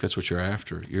coach, I think that's what you're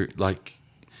after. You're like,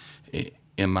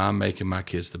 am I making my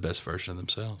kids the best version of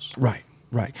themselves? Right.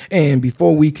 And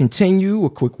before we continue, a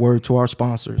quick word to our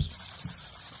sponsors.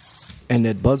 And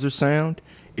that buzzer sound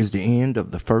is the end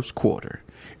of the first quarter.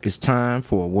 It's time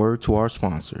for a word to our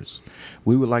sponsors.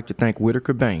 We would like to thank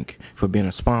Whitaker Bank for being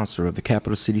a sponsor of the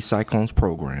Capital City Cyclones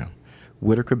program.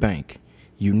 Whitaker Bank,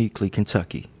 uniquely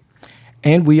Kentucky.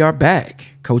 And we are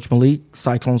back, Coach Malik,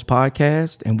 Cyclones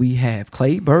podcast, and we have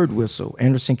Clay Birdwhistell,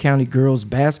 Anderson County girls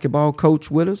basketball coach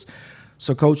with us.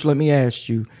 So, Coach, let me ask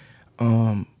you,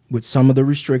 with some of the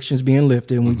restrictions being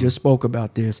lifted, and we just spoke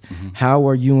about this, how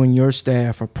are you and your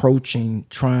staff approaching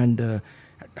trying to,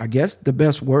 I guess the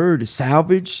best word is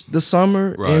salvage the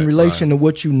summer in relation to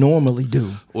what you normally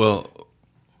do? Well,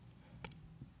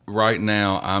 right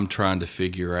now I'm trying to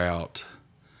figure out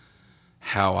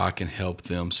how I can help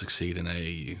them succeed in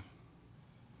AAU.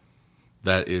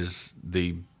 That is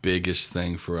the biggest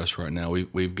thing for us right now.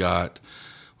 We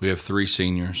have 3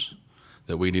 seniors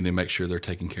that we need to make sure they're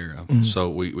taken care of. Mm-hmm. So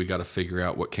we got to figure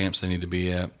out what camps they need to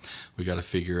be at. We got to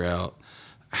figure out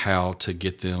how to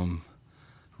get them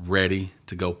ready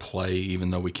to go play even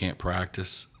though we can't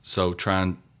practice. So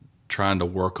trying to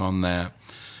work on that.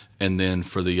 And then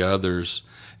for the others,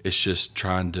 it's just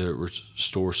trying to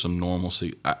restore some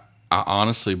normalcy. I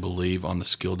honestly believe on the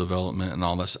skill development and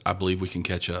all this, I believe we can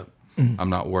catch up. Mm-hmm. I'm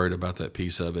not worried about that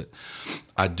piece of it.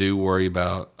 I do worry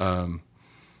about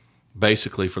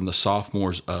basically from the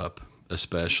sophomores up,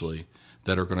 especially,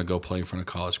 that are going to go play in front of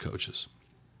college coaches.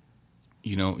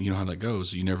 You know how that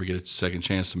goes. You never get a second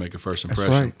chance to make a first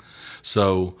impression. That's right.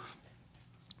 So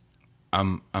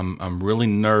I'm really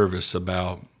nervous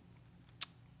about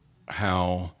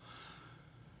how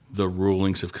the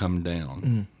rulings have come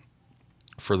down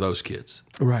for those kids.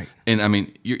 Right. And I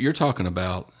mean, you're talking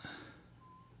about.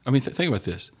 I mean, think about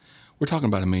this. We're talking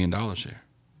about $1 million here.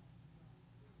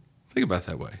 Think about it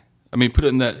that way. I mean, put it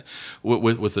in that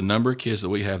with the number of kids that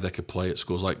we have that could play at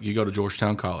schools. Like you go to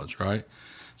Georgetown College, right?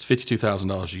 It's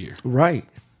 $52,000 a year. Right.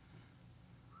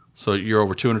 So you're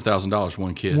over $200,000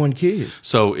 one kid. One kid.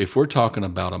 So if we're talking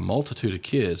about a multitude of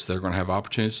kids that are going to have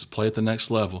opportunities to play at the next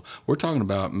level, we're talking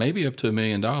about maybe up to $1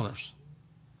 million.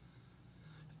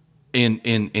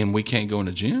 And we can't go in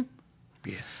the gym.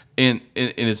 Yeah. And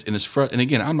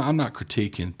again, I'm not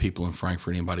critiquing people in Frankfort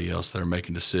or anybody else that are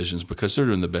making decisions because they're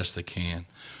doing the best they can.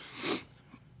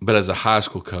 But as a high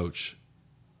school coach,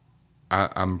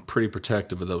 I'm pretty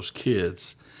protective of those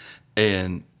kids,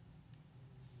 and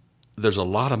there's a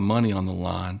lot of money on the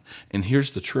line. And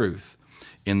here's the truth: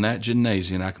 in that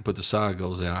gymnasium, I can put the side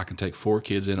goals out. I can take 4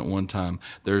 kids in at one time.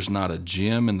 There's not a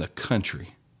gym in the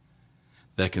country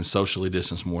that can socially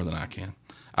distance more than I can.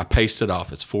 I paced it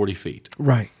off. It's 40 feet.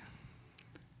 Right.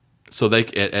 So they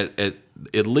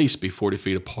at least be 40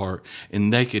 feet apart,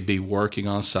 and they could be working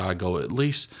on side goal, at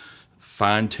least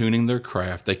fine-tuning their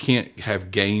craft. They can't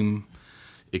have game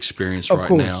experience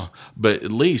right now, but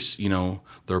at least,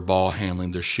 their ball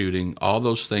handling, their shooting, all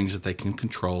those things that they can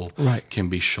control can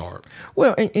be sharp.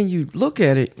 Well, and you look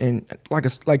at it, and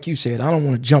like you said, I don't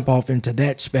want to jump off into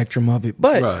that spectrum of it,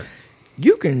 but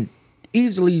you can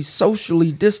easily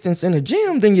socially distance in a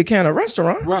gym than you can a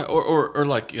restaurant. Right, or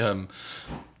like,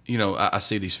 I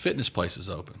see these fitness places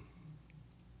open.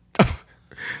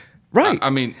 Right. I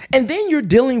mean, and then you're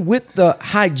dealing with the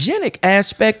hygienic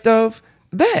aspect of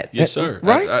that. Yes, sir.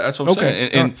 Right. That's what I'm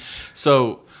saying. And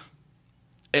so,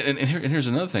 here's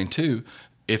another thing too.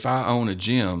 If I own a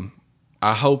gym,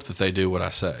 I hope that they do what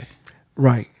I say.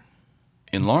 Right.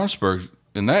 In Lawrenceburg,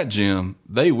 in that gym,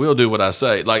 they will do what I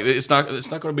say. Like it's not going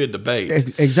to be a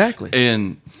debate. Exactly.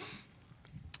 And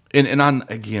I'm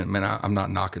again, man, I'm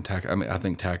not knocking Tack. I mean, I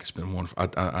think Tack has been wonderful.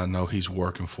 I know he's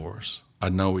working for us. I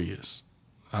know he is.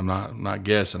 I'm not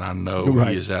guessing. I know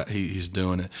he is out. He's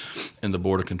doing it. And the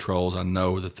Board of Controls, I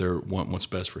know that they're wanting what's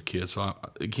best for kids. So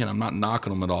I'm not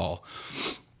knocking them at all.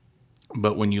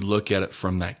 But when you look at it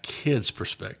from that kid's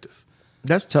perspective,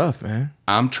 that's tough, man.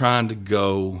 I'm trying to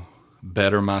go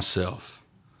better myself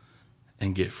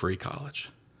and get free college.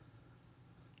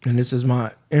 And this is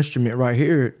my instrument right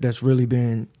here that's really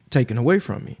been taken away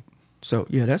from me. So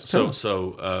yeah, that's tough.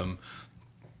 So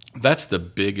that's the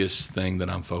biggest thing that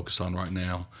I'm focused on right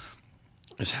now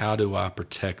is how do I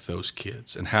protect those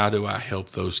kids and how do I help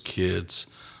those kids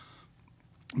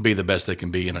be the best they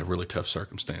can be in a really tough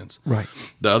circumstance. Right.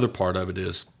 The other part of it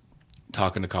is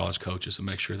talking to college coaches and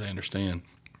make sure they understand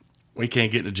we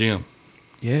can't get in the gym.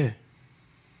 Yeah.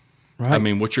 Right. I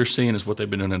mean, what you're seeing is what they've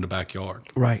been doing in the backyard.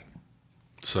 Right.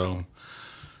 So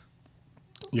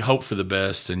you hope for the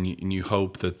best, and you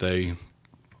hope that they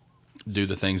do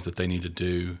the things that they need to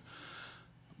do.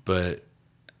 But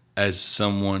as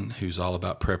someone who's all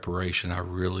about preparation, I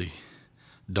really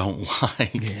don't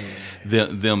like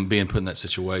them being put in that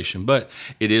situation. But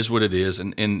it is what it is,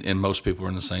 and most people are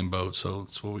in the same boat, so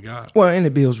that's what we got. Well, and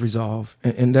it builds resolve,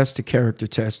 and that's the character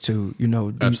test too. You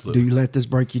know, do you let this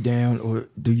break you down, or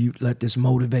do you let this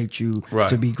motivate you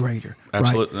to be greater?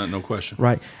 Absolutely, right? No question.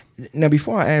 Right. Now,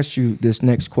 before I ask you this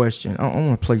next question, I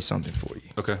want to play something for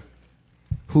you. Okay.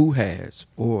 Who has,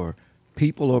 or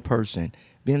people or person,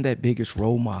 been that biggest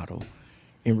role model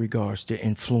in regards to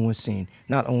influencing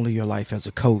not only your life as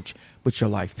a coach, but your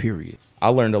life period? I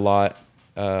learned a lot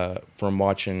from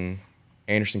watching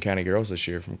Anderson County Girls this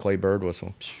year from Clay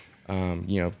Birdwhistell.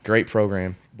 Great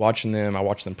program. Watching them, I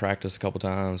watched them practice a couple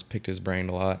times, picked his brain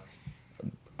a lot.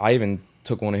 I even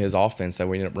took one of his offense that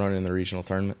we ended up running in the regional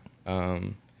tournament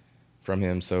from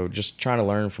him. So just trying to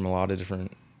learn from a lot of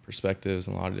different perspectives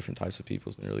and a lot of different types of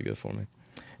people has been really good for me.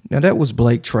 Now, that was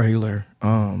Blake Traylor,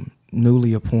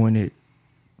 newly appointed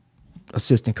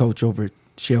assistant coach over at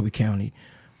Shelby County.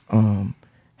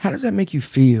 How does that make you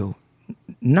feel,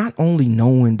 not only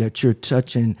knowing that you're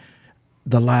touching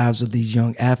the lives of these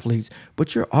young athletes,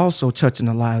 but you're also touching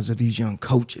the lives of these young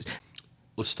coaches?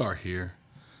 Let's start here.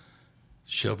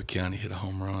 Shelby County hit a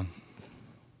home run.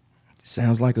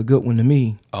 Sounds like a good one to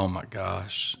me. Oh, my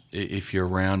gosh. If you're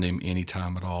around him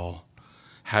anytime at all,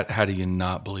 how do you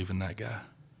not believe in that guy?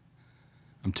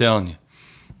 I'm telling you.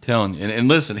 And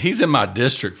listen, he's in my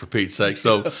district, for Pete's sake,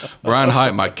 so Brian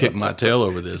Height might kick my tail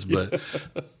over this, but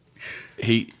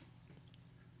he's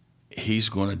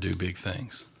going to do big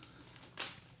things.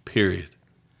 Period.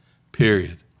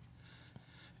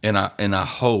 And I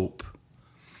hope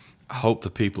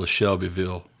the people of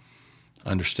Shelbyville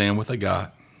understand what they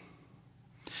got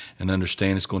and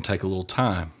understand it's going to take a little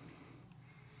time.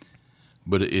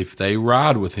 But if they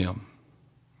ride with him,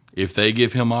 if they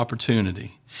give him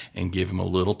opportunity and give him a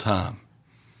little time,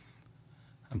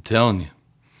 I'm telling you,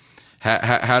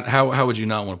 how would you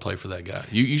not want to play for that guy?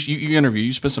 You interview,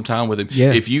 you spend some time with him.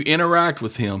 Yeah. If you interact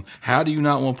with him, how do you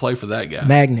not want to play for that guy?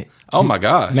 Magnet. Oh, my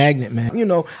gosh. Magnet, man. You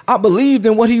know, I believed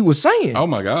in what he was saying. Oh,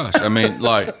 my gosh. I mean,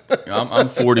 like, I'm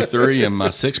 43 and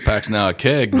my six-pack's now a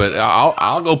keg, but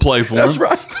I'll go play for him. That's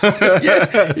right.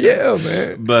 yeah,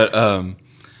 man. But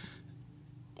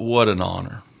what an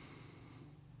honor.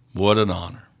 What an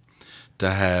honor to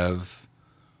have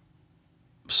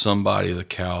somebody the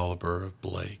caliber of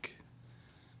Blake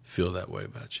feel that way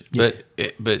about you. Yeah.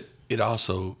 But it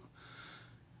also,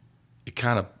 it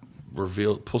kind of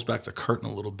pulls back the curtain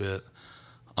a little bit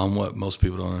on what most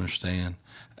people don't understand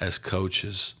as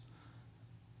coaches.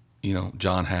 You know,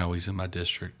 John Howie's in my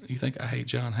district. You think I hate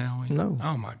John Howie? No.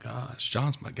 Oh, my gosh.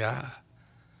 John's my guy.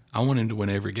 I want him to win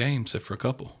every game except for a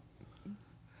couple.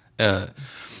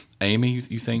 Amy,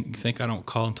 you think I don't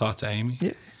call and talk to Amy?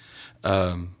 Yeah.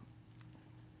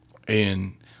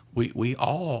 And we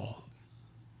all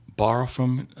borrow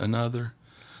from another.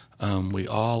 We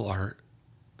all are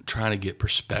trying to get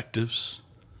perspectives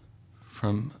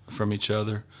from each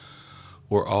other.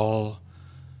 We're all,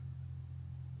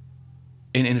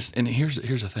 and here's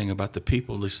the thing about the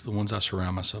people, at least the ones I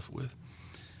surround myself with.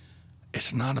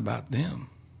 It's not about them.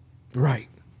 Right.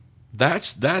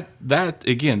 That's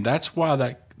again. That's why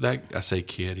that I say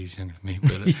kid. He's younger than me,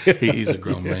 but he's a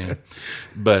grown man.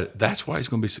 But that's why he's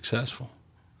going to be successful.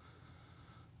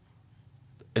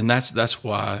 And that's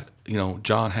why, you know,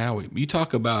 John Howie. You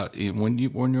talk about when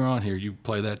you're on here, you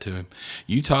play that to him.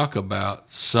 You talk about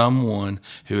someone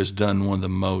who has done one of the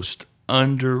most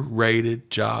underrated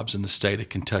jobs in the state of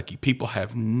Kentucky. People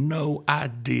have no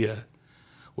idea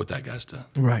what that guy's done.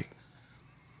 Right.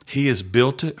 He has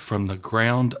built it from the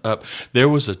ground up. There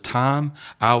was a time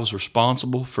I was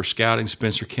responsible for scouting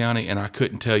Spencer County, and I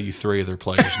couldn't tell you 3 of their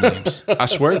players' names. I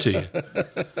swear to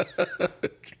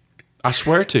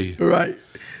you. Right.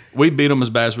 We beat them as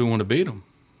bad as we want to beat them.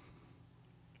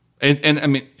 And I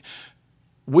mean,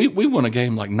 we won a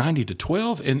game like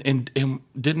 90-12 and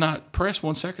did not press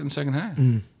 1 second in the second half.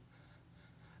 Mm.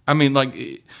 I mean,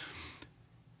 like,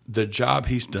 the job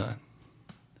he's done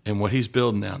and what he's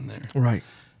building down there. Right.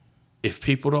 If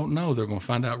people don't know, they're going to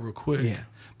find out real quick. Yeah.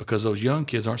 Because those young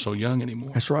kids aren't so young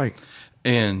anymore. That's right.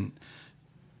 And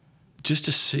just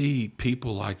to see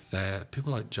people like that,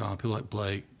 people like John, people like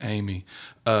Blake, Amy,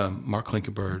 Mark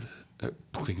Klinkenbeard,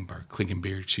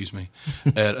 excuse me,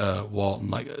 at Walton.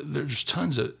 Like, there's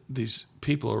tons of these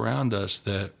people around us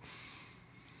that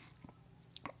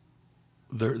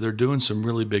they're doing some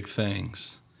really big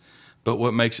things. But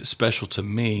what makes it special to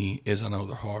me is I know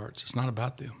their hearts. It's not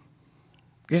about them.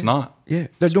 Yeah. It's not. Yeah,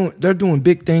 they're doing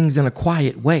big things in a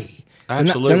quiet way.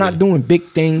 Absolutely. They're not doing big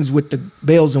things with the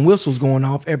bells and whistles going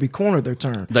off every corner they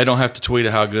turn. They don't have to tweet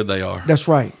how good they are. That's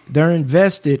right. They're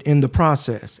invested in the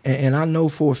process. And I know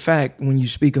for a fact when you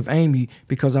speak of Amy,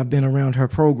 because I've been around her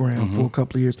program for a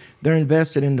couple of years, they're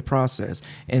invested in the process.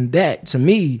 And that, to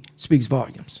me, speaks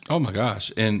volumes. Oh, my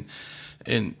gosh. And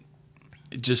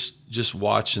just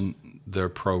watching their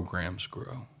programs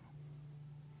grow.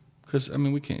 Because, I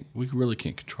mean, we really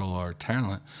can't control our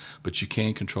talent, but you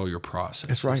can control your processes.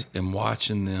 That's right. And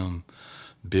watching them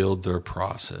build their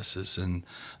processes. And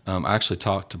I actually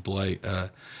talked to Blake.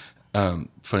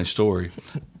 Funny story.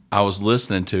 I was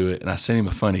listening to it, and I sent him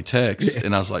a funny text,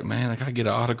 and I was like, man, I got to get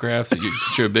an autograph.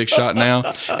 Since you're a big shot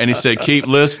now. And he said, keep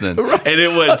listening. Right. And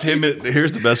it wasn't 10 minutes.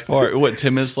 Here's the best part. It wasn't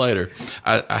 10 minutes later.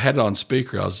 I had it on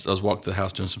speaker. I was walking to the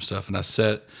house doing some stuff, and I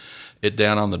set it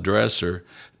down on the dresser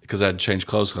because I had to change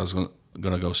clothes because I was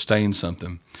going to go stain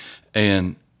something.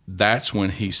 And that's when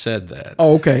he said that.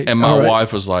 Oh, okay. And my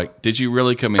wife was like, did you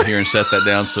really come in here and set that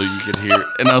down so you could hear it?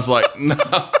 And I was like, no,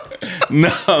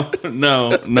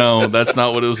 that's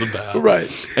not what it was about. Right.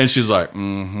 And she's like,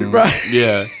 right.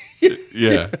 Yeah.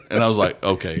 Yeah. And I was like,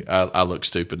 okay, I look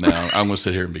stupid now. I'm going to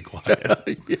sit here and be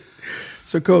quiet. Yeah.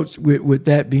 So, Coach, with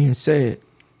that being said,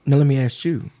 now let me ask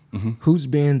you, who's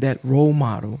been that role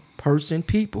model, person,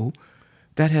 people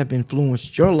that have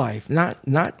influenced your life,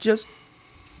 not just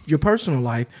your personal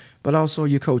life, but also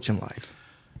your coaching life?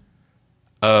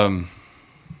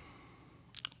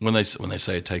 When they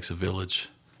say it takes a village,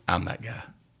 I'm that guy.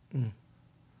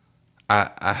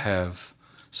 I have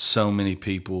so many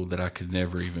people that I could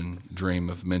never even dream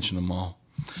of mentioning them all.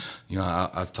 You know,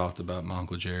 I've talked about my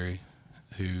Uncle Jerry,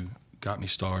 who got me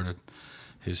started.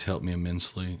 He's helped me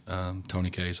immensely. Tony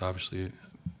Kay's obviously a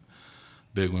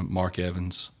big one. Mark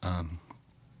Evans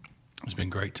has been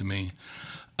great to me.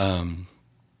 When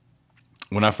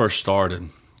I first started,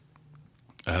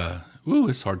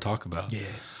 it's hard to talk about.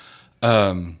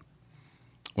 Yeah.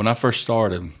 When I first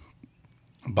started,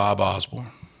 Bob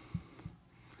Osborne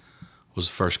was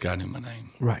the first guy who knew my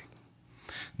name. Right.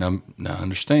 Now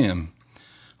understand,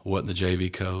 I wasn't the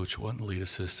JV coach, I wasn't the lead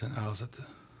assistant. I was at the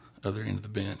other end of the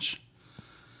bench,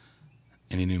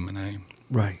 and he knew my name.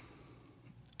 Right.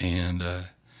 And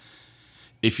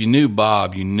if you knew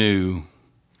Bob, you knew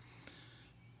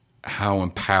how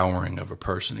empowering of a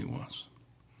person he was.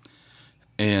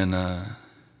 And I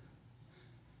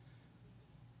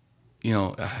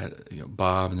had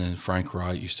Bob, and then Frank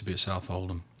Wright used to be at South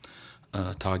Oldham.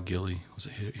 Todd Gilley was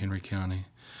at Henry County.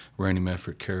 Randy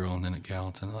Mefford, Carroll, and then at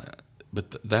Gallatin.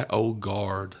 But that old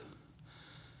guard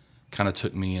kind of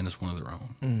took me in as one of their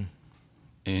own.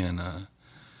 And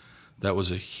that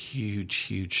was a huge,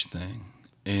 huge thing.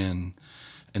 And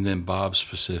then Bob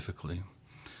specifically,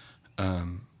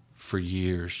 for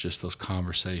years, just those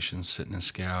conversations, sitting and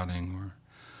scouting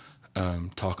or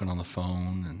talking on the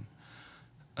phone.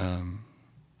 And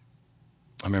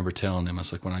I remember telling him, I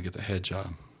was like, when I get the head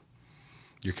job,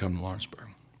 you're coming to Lawrenceburg.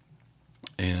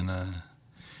 And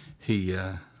he's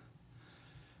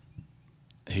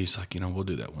like, we'll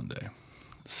do that one day.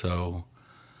 So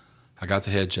I got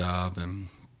the head job, and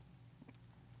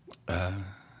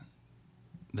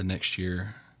the next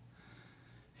year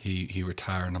he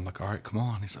retired, and I'm like, all right, come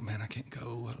on. He's like, man, I can't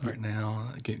go right now.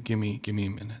 Give me a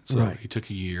minute. So Right. He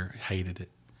took a year, hated it.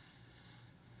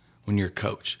 When you're a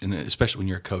coach, and especially when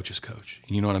you're a coach's coach,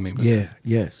 and you know what I mean by that?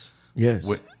 Yes.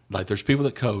 Like there's people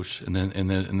that coach, and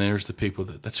then there's the people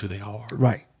that's who they are.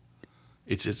 Right.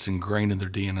 It's ingrained in their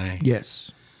DNA.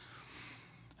 Yes.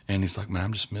 And he's like, man,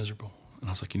 I'm just miserable. And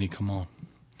I was like, you need to come on.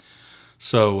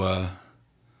 So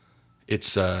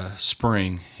it's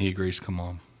spring. He agrees to come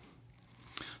on.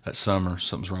 That summer,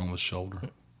 something's wrong with his shoulder.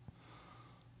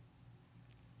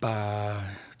 By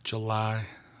July,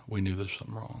 we knew there was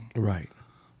something wrong. Right.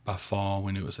 By fall,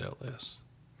 we knew it was LS.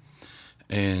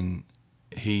 And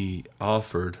he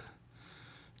offered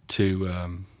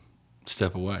to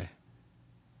step away.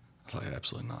 I was like,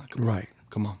 absolutely not.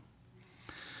 Come on.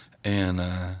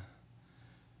 And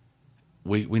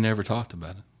we never talked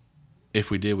about it.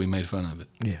 If we did, we made fun of it.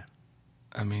 Yeah.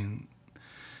 I mean,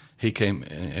 he came,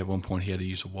 at one point he had to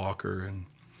use a walker, and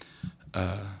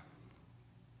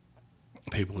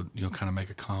people would, kind of make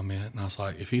a comment, and I was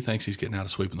like, if he thinks he's getting out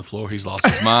of sweeping the floor, he's lost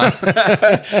his mind.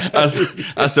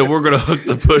 I said, we're going to hook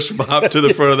the push mop to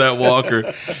the front of that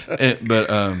walker.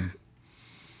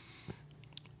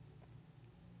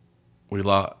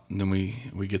 Then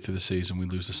we get through the season, we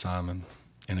lose to Simon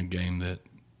in a game that,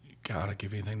 God, I'd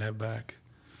give anything to have back.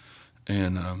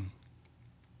 And I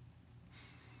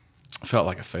felt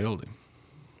like I failed him.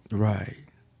 Right.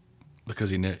 Because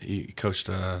he coached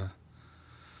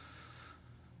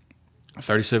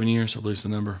 37 years, I believe is the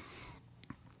number.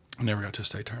 I never got to a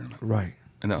state tournament. Right.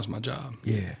 And that was my job.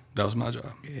 Yeah. That was my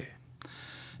job. Yeah.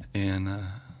 And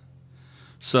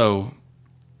so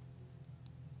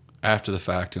after the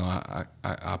fact, I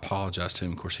apologized to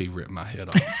him. Of course, he ripped my head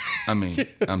off. I mean,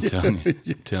 I'm telling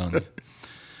you.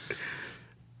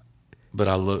 But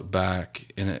I look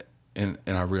back and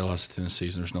I realized at the end of the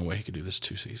season, there's no way he could do this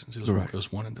 2 seasons. It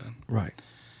was one and done. Right.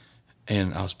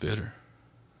 And I was bitter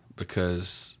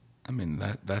because, I mean,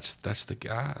 that's the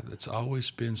guy that's always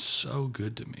been so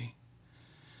good to me.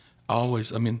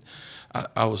 Always. I mean,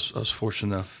 I was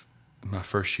fortunate enough in my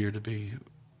first year to be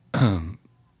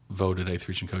voted 8th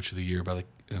Region Coach of the Year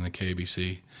in the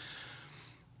KBC.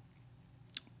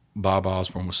 Bob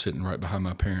Osborne was sitting right behind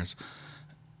my parents.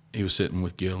 He was sitting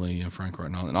with Gilly and Frank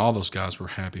Wright and all those guys were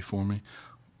happy for me.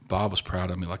 Bob was proud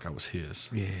of me like I was his.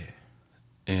 Yeah.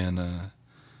 And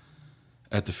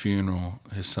at the funeral,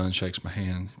 his son shakes my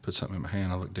hand, puts something in my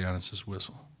hand. I look down and says,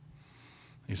 "Whistle."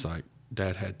 He's like,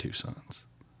 "Dad had 2 sons."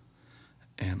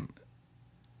 And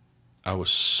I was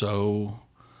so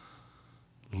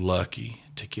lucky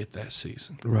to get that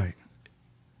season. Right.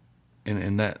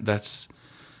 And that's,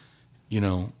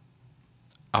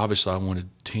 obviously I wanted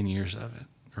 10 years of it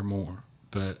or more,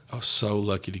 but I was so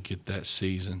lucky to get that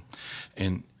season.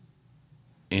 And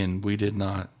we did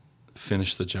not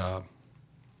finish the job.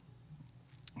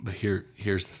 But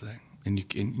here's the thing, and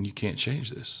you can't change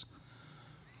this.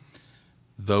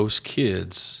 Those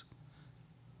kids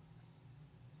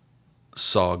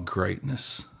saw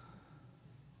greatness,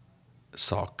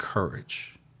 saw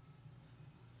courage,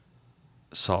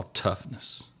 saw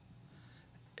toughness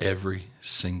every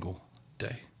single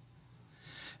day.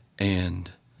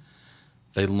 And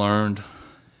they learned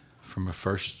from a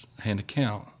first-hand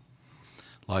account,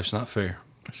 life's not fair.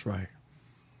 That's right.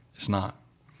 It's not.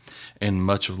 And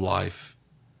much of life,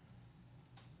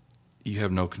 you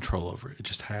have no control over it. It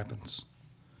just happens.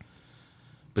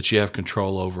 But you have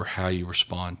control over how you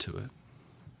respond to it.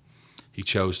 He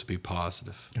chose to be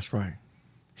positive. That's right.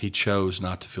 He chose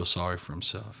not to feel sorry for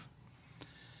himself.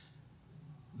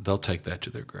 They'll take that to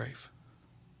their grave.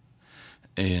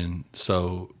 And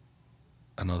so,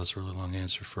 I know that's a really long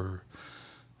answer for,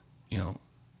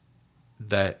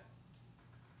 that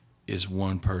is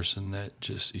one person that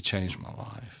he changed my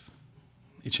life.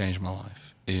 He changed my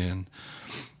life. And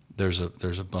there's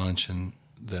a bunch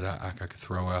that I could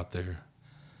throw out there.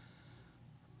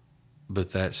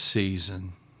 But that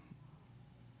season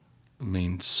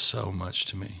means so much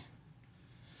to me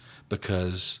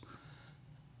because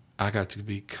I got to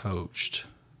be coached,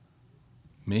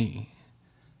 me,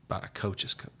 by a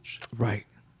coach's coach. Right.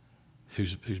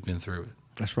 Who's been through it.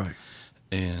 That's right.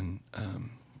 And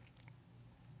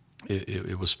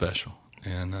it was special.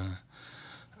 And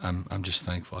I'm just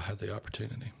thankful I had the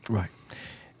opportunity. Right.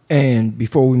 And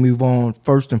before we move on,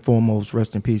 first and foremost,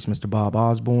 rest in peace, Mr. Bob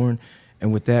Osborne.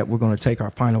 And with that, we're going to take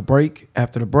our final break.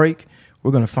 After the break,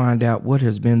 we're going to find out what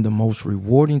has been the most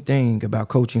rewarding thing about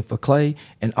coaching for Clay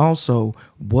and also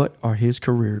what are his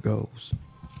career goals.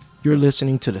 You're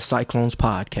listening to the Cyclones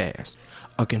Podcast,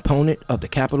 a component of the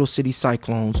Capital City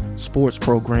Cyclones Sports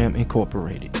Program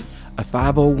Incorporated, a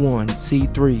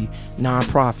 501c3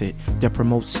 nonprofit that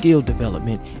promotes skill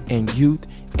development in youth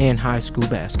and high school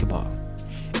basketball.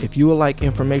 If you would like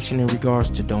information in regards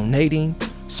to donating,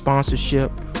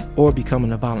 sponsorship, or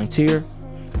becoming a volunteer,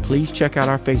 please check out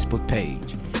our Facebook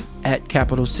page at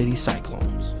Capital City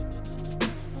Cyclones.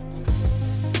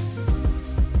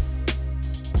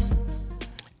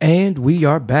 And we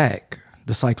are back,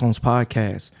 the Cyclones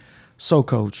Podcast. So,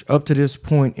 Coach, up to this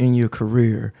point in your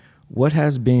career, what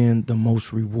has been the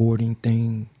most rewarding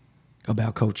thing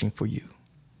about coaching for you?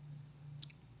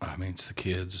 I mean, it's the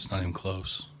kids. It's not even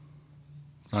close.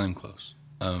 It's not even close.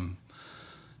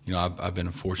 I've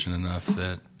been fortunate enough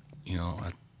that,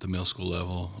 at the middle school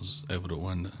level, I was able to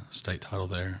win the state title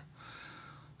there.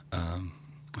 I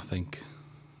think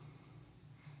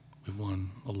we've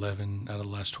won 11 out of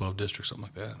the last 12 districts, something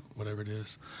like that, whatever it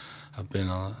is. I've been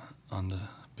on the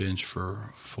bench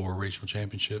for 4 regional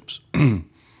championships. And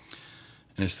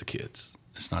it's the kids.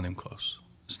 It's not even close.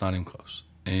 It's not even close.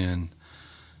 And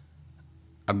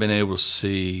I've been able to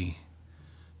see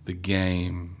the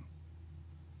game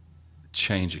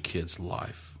change a kid's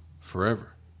life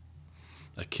forever.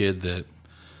 A kid that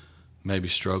maybe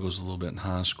struggles a little bit in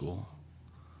high school,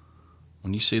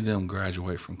 when you see them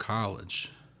graduate from college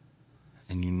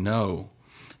and you know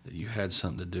that you had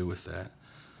something to do with that,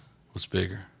 what's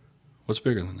bigger? What's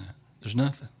bigger than that? There's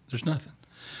nothing. There's nothing.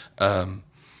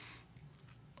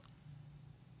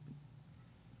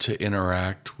 To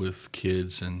interact with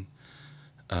kids and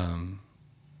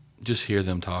just hear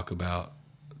them talk about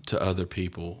to other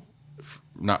people,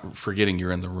 not forgetting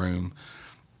you're in the room,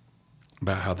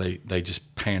 about how they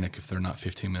just panic if they're not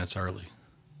 15 minutes early.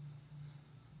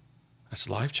 That's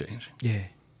life-changing. Yeah.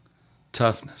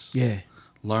 Toughness. Yeah.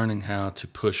 Learning how to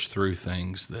push through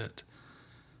things that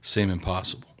seem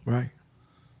impossible. Right.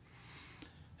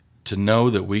 To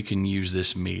know that we can use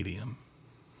this medium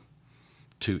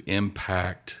to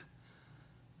impact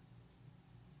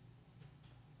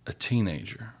a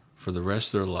teenager for the rest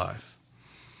of their life,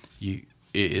 it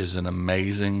is an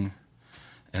amazing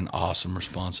and awesome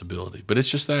responsibility. But it's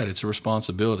just that. It's a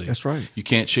responsibility. That's right. You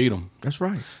can't cheat them. That's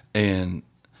right. And,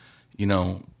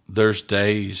 there's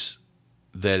days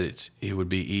that it would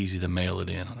be easy to mail it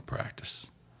in on a practice.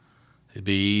 It'd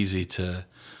be easy to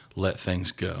let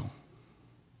things go.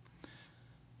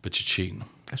 But you're cheating them.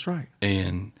 That's right.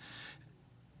 And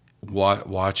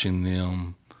watching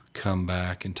them come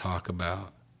back and talk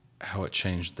about how it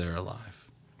changed their life.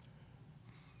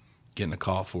 Getting a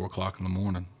call at 4 o'clock in the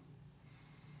morning.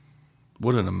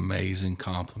 What an amazing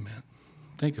compliment.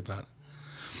 Think about it.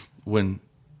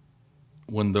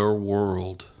 When their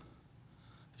world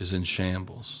is in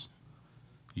shambles,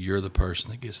 you're the person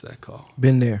that gets that call.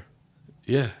 Been there.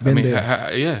 Yeah. Been there.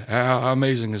 How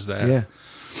amazing is that? Yeah.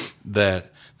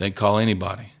 That they call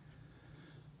anybody.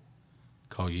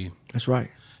 Call you. That's right.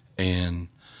 And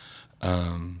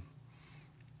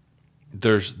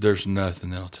there's nothing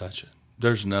that'll touch it.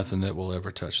 There's nothing that will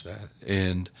ever touch that.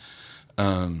 And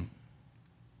I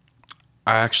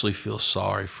actually feel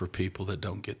sorry for people that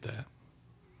don't get that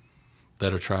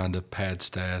are trying to pad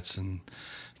stats and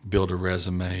build a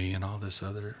resume and all this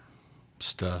other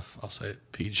stuff. I'll say it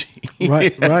PG.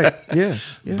 Right. Yeah.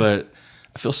 But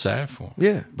I feel sad for them.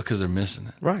 Yeah. Because they're missing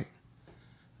it. Right.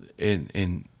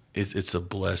 And it's a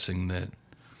blessing that,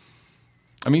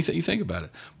 I mean, you think about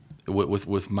it.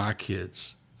 With my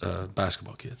kids,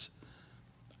 basketball kids,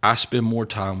 I spend more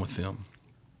time with them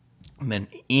than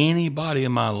anybody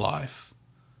in my life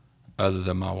other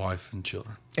than my wife and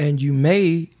children. And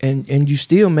you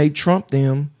still may trump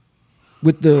them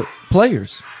with the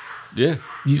players. Yeah.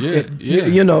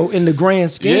 In the grand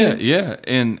scheme. Yeah.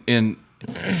 And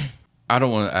I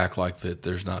don't want to act like that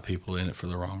there's not people in it for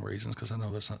the wrong reasons, because I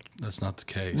know that's not the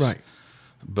case. Right.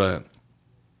 But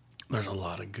there's a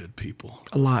lot of good people.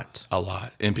 A lot.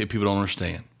 And people don't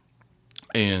understand.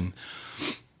 And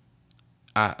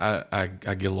I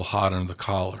get a little hot under the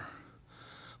collar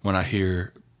when I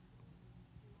hear,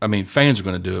 I mean, fans are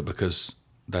going to do it because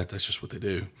that's just what they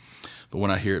do. But when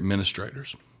I hear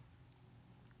administrators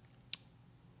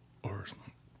or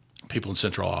people in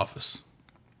central office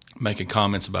making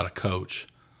comments about a coach,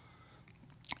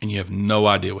 and you have no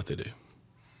idea what they do.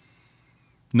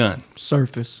 None.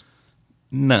 Surface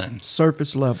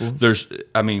level.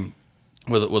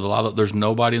 With a lot of, there's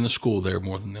nobody in the school there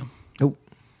more than them. Nope.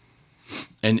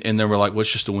 And they were like, well, it's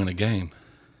just to win a game.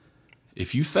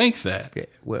 If you think that, yeah,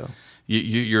 well,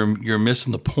 you're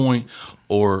missing the point,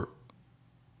 or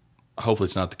hopefully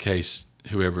it's not the case.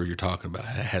 Whoever you're talking about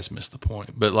has missed the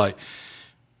point. But like,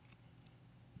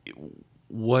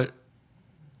 what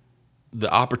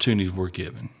the opportunities we're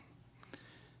given,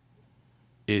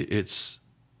 it's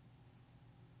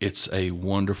a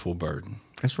wonderful burden.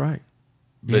 That's right.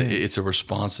 But it's a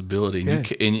responsibility,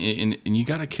 and you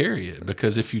got to carry it,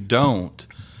 because if you don't,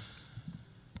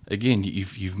 again,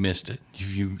 you've missed it.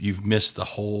 You've missed the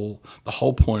whole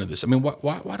point of this. I mean,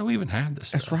 why do we even have this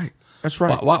stuff? That's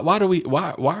right.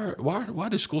 Why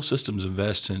do school systems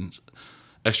invest in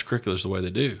extracurriculars the way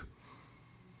they do?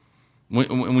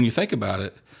 When you think about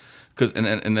it, because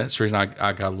and that's the reason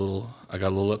I got a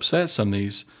little upset. Some of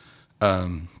these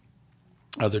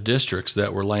other districts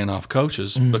that were laying off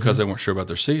coaches because they weren't sure about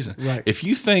their season. Right. If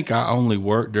you think I only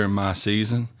work during my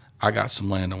season, I got some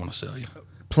land I want to sell you.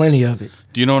 Plenty of it.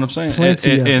 Do you know what I'm saying?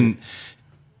 Plenty of and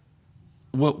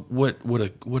it. what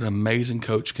an amazing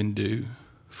coach can do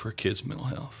for a kid's mental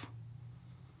health.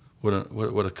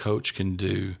 What a coach can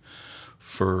do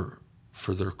for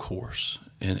their course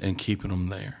and keeping them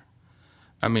there.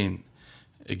 I mean,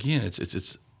 again,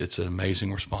 it's an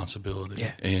amazing responsibility.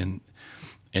 Yeah.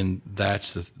 And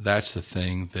that's the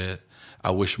thing that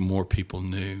I wish more people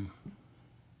knew,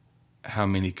 how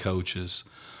many coaches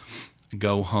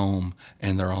go home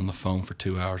and they're on the phone for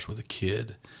 2 hours with a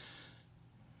kid,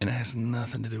 and it has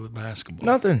nothing to do with basketball.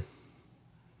 Nothing.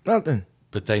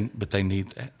 But they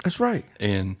need that. That's right.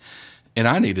 And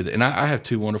I needed it. And I have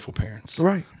two wonderful parents.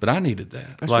 Right. But I needed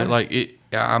that. That's right.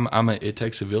 It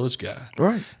takes a village guy.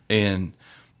 Right. And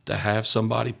to have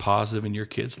somebody positive in your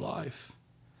kid's life,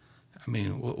 I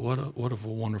mean, what a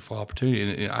wonderful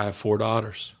opportunity. And I have 4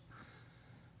 daughters,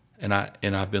 and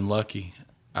I've been lucky.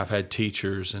 I've had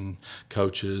teachers and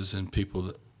coaches and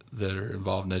people that are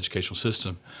involved in the educational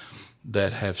system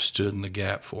that have stood in the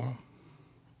gap for them.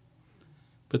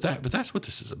 But that's what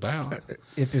this is about.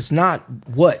 If it's not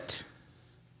what?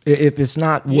 If it's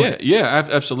not what? Yeah,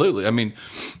 absolutely. I mean,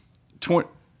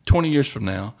 20 years from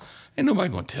now, ain't nobody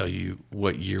going to tell you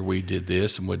what year we did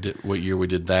this and what year we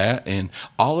did that. And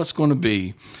all it's going to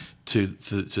be to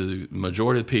the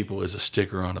majority of the people is a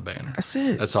sticker on a banner. That's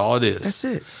it. That's all it is. That's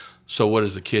it. So what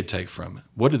does the kid take from it?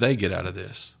 What do they get out of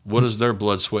this? What does their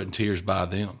blood, sweat, and tears buy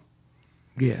them?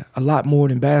 Yeah, a lot more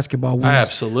than basketball.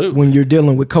 Absolutely. When you're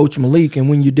dealing with Coach Malik and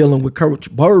when you're dealing with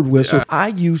Coach Birdwhistell, yeah. I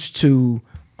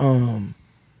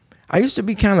used to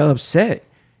be kind of upset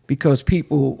because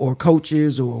people or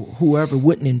coaches or whoever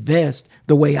wouldn't invest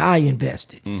the way I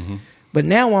invested. Mm-hmm. But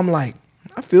now I'm like,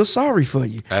 I feel sorry for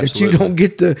you. Absolutely. That you don't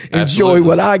get to enjoy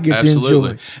what I get to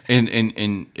enjoy.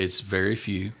 And it's very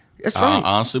few. That's right. I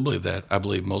honestly believe that. I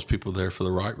believe most people are there for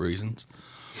the right reasons.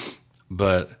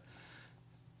 But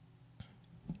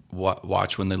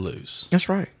watch when they lose. That's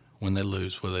right. When they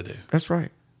lose, what do they do? That's right.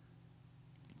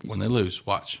 When they lose,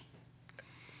 watch.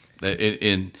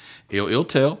 And it'll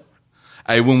tell.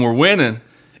 Hey, when we're winning,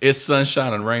 it's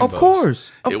sunshine and rainbows. Of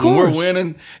course. When we're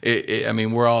winning, I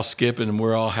mean, we're all skipping and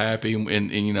we're all happy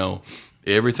and you know,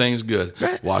 everything's good.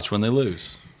 Right. Watch when they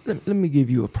lose. Let me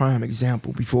give you a prime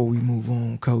example before we move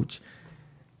on, Coach.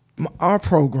 Our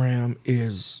program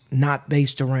is not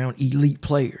based around elite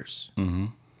players. Mm-hmm.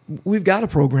 We've got a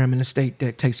program in the state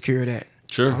that takes care of that.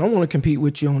 Sure. I don't want to compete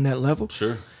with you on that level.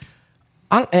 Sure.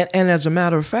 And as a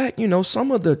matter of fact, you know,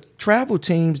 some of the travel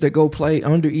teams that go play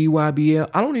under EYBL,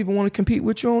 I don't even want to compete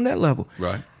with you on that level.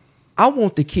 Right. I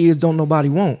want the kids don't nobody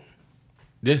want.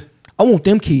 Yeah. I want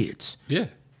them kids. Yeah.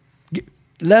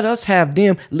 Let us have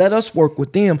them. Let us work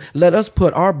with them. Let us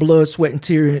put our blood, sweat, and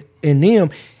tear in them.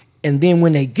 And then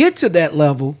when they get to that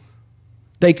level,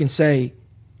 they can say,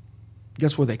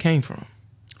 guess where they came from.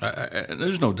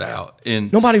 There's no doubt.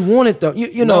 And nobody wanted though.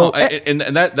 You know, and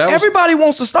that was, everybody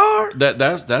wants a star.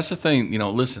 That's the thing. You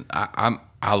know, listen,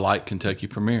 I like Kentucky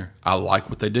Premier. I like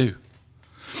what they do.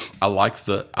 I like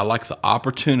the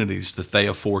opportunities that they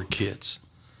afford kids,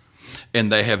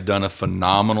 and they have done a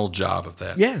phenomenal job of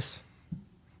that. Yes.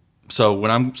 So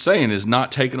what I'm saying is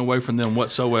not taken away from them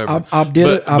whatsoever. I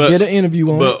did an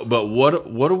interview on it. But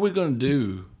what are we going to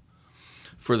do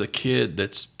for the kid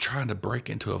that's trying to break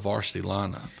into a varsity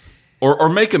lineup or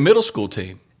make a middle school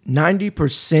team?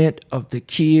 90% of the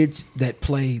kids that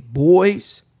play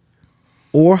boys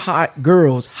or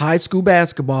girls high school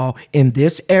basketball in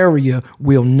this area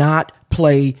will not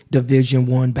play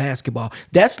Division I basketball.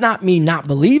 That's not me not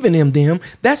believing in them.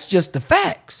 That's just the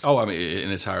facts. Oh, I mean,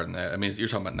 and it's higher than that. I mean, you're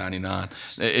talking about 99.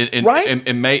 Right?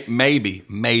 And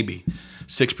maybe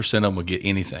 6% of them will get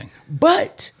anything.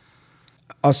 But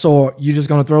so you're just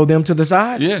going to throw them to the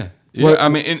side? Yeah. Well, I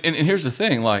mean, and here's the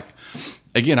thing. Like,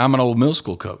 again, I'm an old middle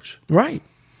school coach. Right.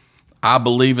 I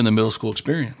believe in the middle school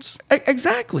experience.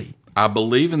 Exactly. I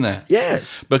believe in that.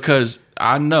 Yes. Because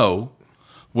I know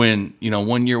when, you know,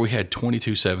 one year we had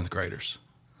 22 7th graders.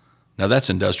 Now that's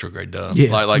industrial grade dumb.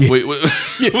 Yeah. Like we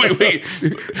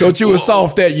Coach, you were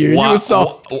soft that year. You were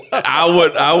soft. I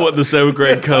was the 7th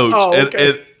grade coach. Oh,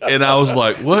 okay. and I was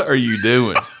like, what are you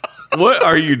doing? What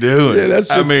are you doing? Yeah,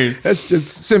 that's just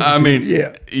sympathy. I mean,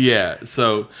 yeah.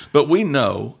 So, but we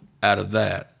know out of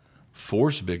that,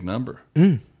 4's a big number.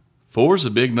 4's a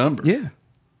big number. Yeah.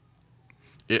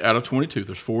 Out of 22,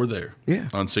 there's 4 there. Yeah.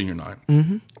 On senior night.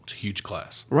 Mm-hmm. It's a huge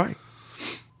class. Right.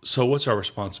 So what's our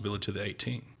responsibility to the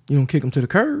 18? You don't kick them to the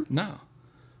curb. No.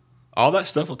 All that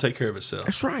stuff will take care of itself.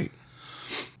 That's right.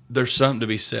 There's something to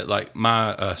be said. Like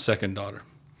my second daughter,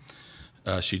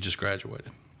 she just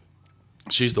graduated.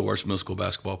 She's the worst middle school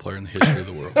basketball player in the history of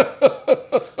the world.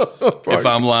 If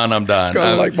I'm lying, I'm dying.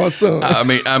 Kind of like my son. I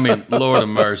mean, Lord have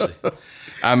mercy.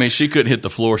 I mean, she couldn't hit the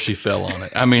floor. She fell on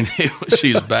it. I mean,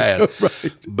 she's bad.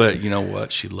 Right. But you know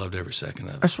what? She loved every second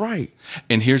of it. That's right.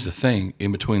 And here's the thing.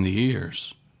 In between the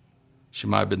years, she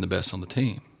might have been the best on the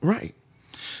team. Right.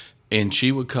 And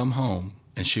she would come home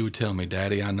and she would tell me,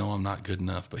 Daddy, I know I'm not good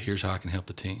enough, but here's how I can help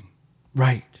the team.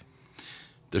 Right.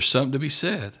 There's something to be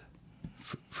said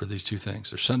for these two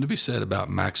things. There's something to be said about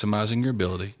maximizing your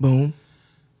ability. Boom.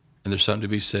 And there's something to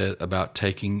be said about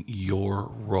taking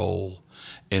your role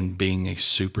and being a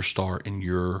superstar in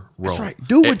your role. That's right.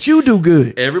 Do what you do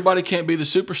good. Everybody can't be the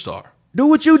superstar. Do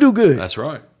what you do good. That's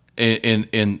right.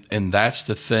 And that's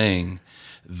the thing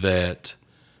that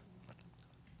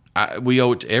we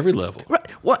owe it to every level. Right.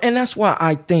 Well, and that's why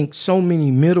I think so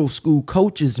many middle school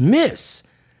coaches miss.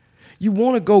 You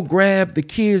want to go grab the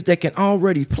kids that can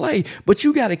already play, but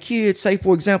you got a kid, say,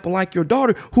 for example, like your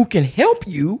daughter, who can help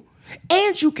you,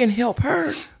 and you can help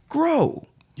her grow.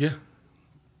 Yeah.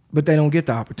 But they don't get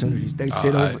the opportunities. They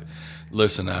sit over.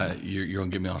 Listen, you're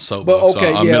gonna get me on soapbox. But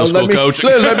okay, I'm yeah, middle school coach.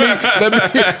 Let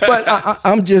me. But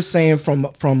I'm just saying,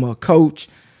 from a coach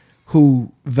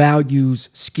who values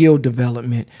skill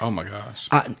development. Oh my gosh.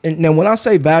 And now, when I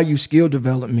say value skill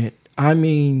development, I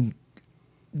mean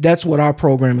that's what our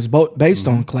program is based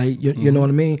on, Clay. You know what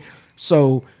I mean?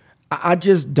 So I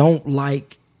just don't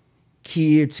like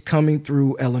kids coming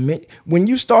through element. When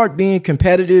you start being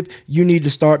competitive, you need to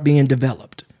start being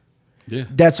developed. Yeah.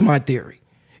 That's my theory.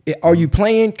 Are you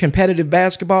playing competitive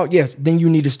basketball? Yes. Then you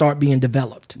need to start being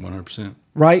developed. 100%.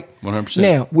 Right? 100%.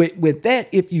 Now, with that,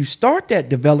 if you start that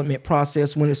development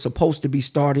process when it's supposed to be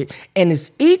started and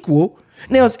it's equal,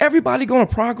 now is everybody going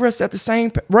to progress at the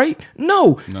same rate?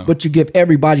 No. But you give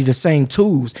everybody the same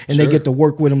tools and they get to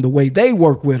work with them the way they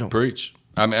work with them. Preach.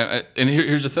 I mean, and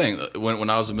here's the thing. When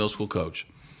I was a middle school coach,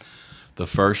 the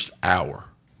first hour,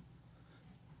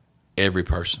 every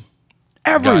person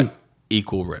got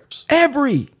equal reps.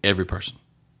 Every person.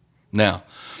 Now,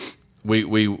 we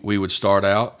would start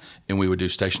out and we would do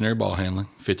stationary ball handling,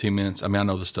 15 minutes. I mean, I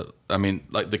know the stuff. I mean,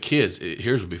 like the kids,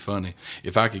 here's would be funny.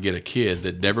 If I could get a kid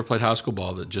that never played high school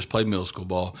ball, that just played middle school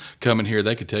ball, come in here,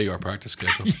 they could tell you our practice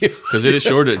schedule. Because it is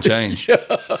sure didn't change.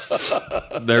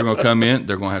 They're going to come in,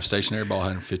 they're going to have stationary ball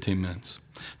handling 15 minutes.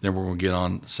 Then we're going to get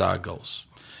on side goals.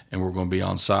 And we're going to be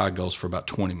on side goals for about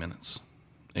 20 minutes.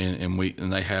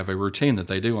 And they have a routine that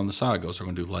they do on the side goals. They're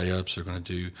going to do layups. They're going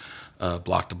to do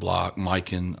block to block,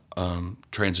 micing,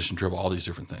 transition dribble, all these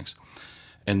different things.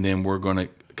 And then we're going to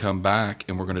come back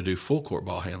and we're going to do full court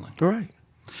ball handling. Right.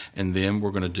 And then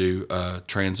we're going to do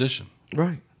transition.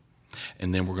 Right.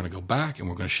 And then we're going to go back and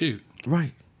we're going to shoot.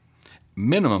 Right.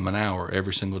 Minimum an hour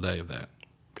every single day of that.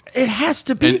 It has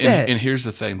to be that. And here's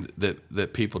the thing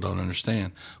that people don't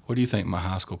understand. What do you think my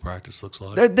high school practice looks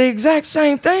like? The exact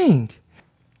same thing.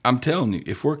 I'm telling you,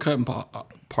 if we're cutting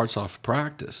parts off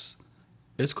practice,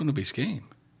 it's going to be scheme.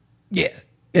 Yeah.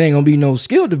 It ain't going to be no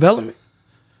skill development.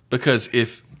 Because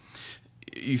if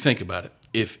you think about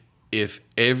it, if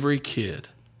every kid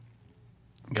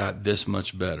got this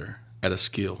much better at a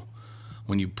skill,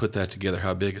 when you put that together,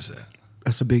 how big is that?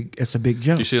 That's a big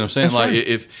jump. Do you see what I'm saying? That's like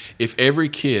right. if every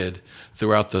kid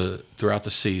throughout the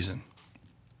season,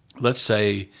 let's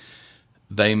say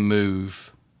they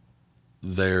move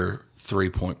their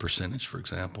 3-point percentage, for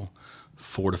example,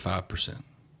 4 to 5%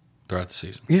 throughout the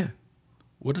season. Yeah.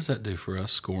 What does that do for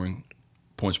us scoring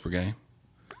points per game?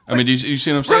 I mean, do you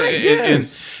see what I'm saying? Right,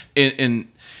 yes. And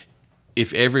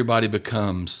if everybody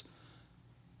becomes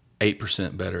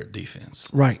 8% better at defense,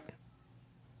 right?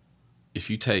 If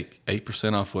you take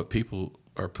 8% off what people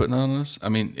are putting on us, I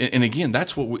mean, and again,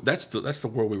 that's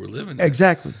the world we were living in.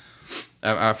 Exactly.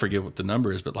 I forget what the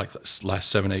number is, but like the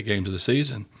last 7-8 games of the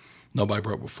season, nobody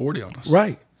broke with 40 on us.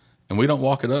 Right. And we don't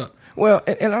walk it up. Well,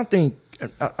 and I think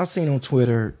I seen on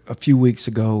Twitter a few weeks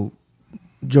ago,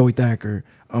 Joey Thacker,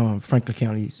 Franklin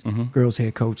County's girls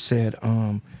head coach, said,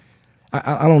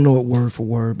 I don't know it word for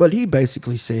word, but he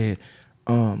basically said,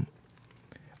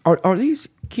 are these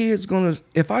kids gonna,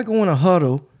 if I go in a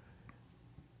huddle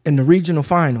in the regional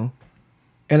final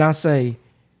and I say,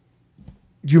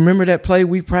 do you remember that play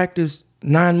we practiced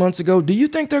 9 months ago? Do you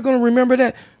think they're gonna remember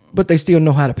that? But they still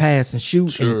know how to pass and shoot.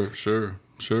 Sure.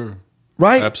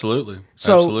 Right? Absolutely.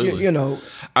 So, Absolutely. you know.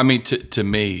 I mean, to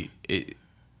me,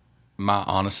 my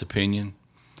honest opinion,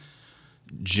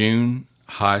 June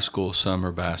high school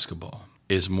summer basketball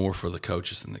is more for the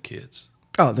coaches than the kids.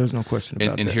 Oh, there's no question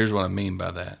about that. And here's what I mean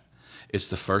by that. It's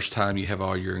the first time you have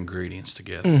all your ingredients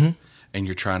together, and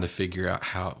you're trying to figure out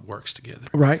how it works together.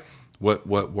 Right. What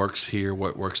works here,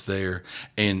 what works there,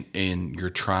 and you're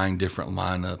trying different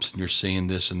lineups, and you're seeing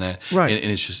this and that. Right.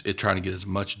 And it's just trying to get as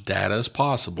much data as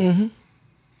possible.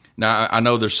 Now, I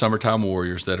know there's summertime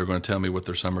warriors that are going to tell me what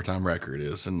their summertime record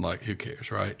is, and like, who cares,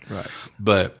 right? Right.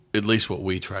 But at least what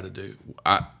we try to do,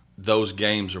 those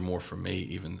games are more for me,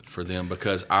 even for them,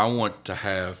 because I want to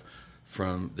have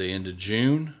from the end of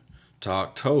June to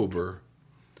October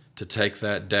to take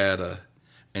that data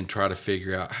and try to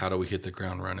figure out how do we hit the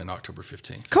ground running October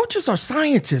 15th. Coaches are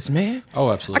scientists, man.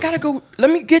 Oh, absolutely. I got to go, let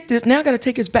me get this. Now I got to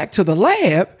take this back to the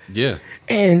lab. Yeah.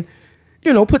 And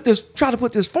try to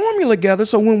put this formula together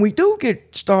so when we do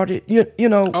get started, you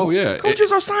know, Oh yeah,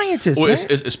 coaches are scientists, well,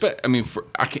 man. I mean,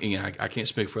 I can't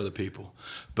speak for other people,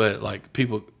 but like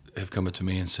people have come up to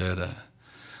me and said,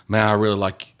 "Man, I really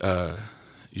like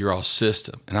your all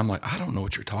system," and I'm like, I don't know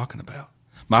what you're talking about.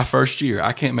 My first year,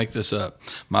 I can't make this up.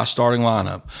 My starting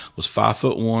lineup was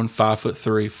 5'1",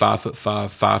 5'3", 5'5",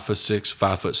 5'6",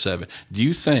 5'7". Do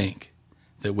you think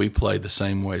that we played the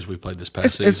same way as we played this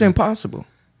past season? It's impossible.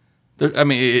 I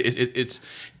mean,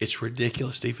 it's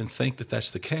ridiculous to even think that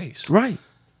that's the case. Right.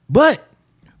 But,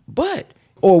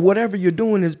 or whatever you're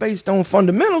doing is based on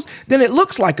fundamentals, then it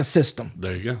looks like a system.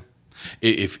 There you go.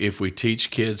 If we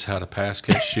teach kids how to pass,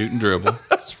 catch, shoot, and dribble,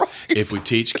 That's right. if we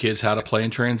teach kids how to play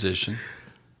in transition,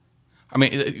 I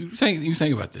mean, you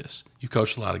think about this. You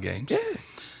coached a lot of games. Yeah.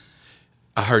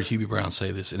 I heard Hubie Brown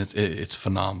say this, and it's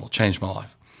phenomenal. Changed my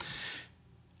life.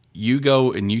 You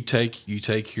go and you take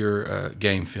your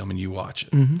game film and you watch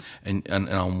it, and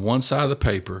on one side of the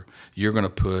paper you're going to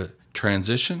put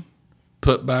transition,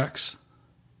 putbacks,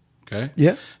 okay,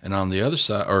 Yeah. and on the other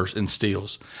side, or in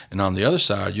steals, and on the other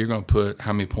side you're going to put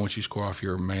how many points you score off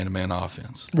your man-to-man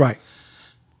offense. Right.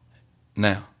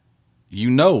 Now, you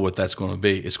know what that's going to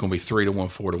be. It's going to be 3-1,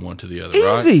 4-1 to the other.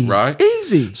 Easy. Right.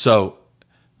 Easy. So,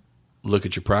 look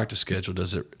at your practice schedule.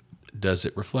 Does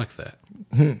it reflect that?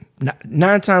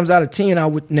 9 times out of 10,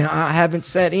 I haven't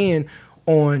sat in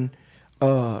on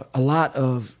a lot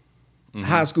of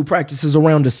high school practices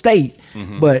around the state,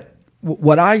 but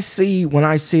what I see when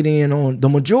I sit in on the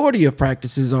majority of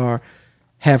practices are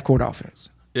half court offense,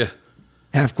 Yeah.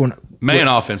 half court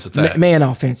Offense at that. man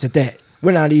offense at that.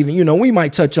 We're not even, we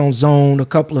might touch on zone a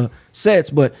couple of sets,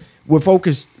 but we're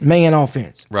focused man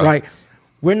offense, right?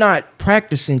 We're not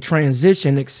practicing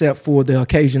transition except for the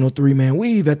occasional 3-man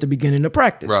weave at the beginning of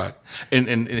practice. Right.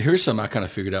 And here's something I kind of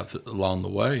figured out along the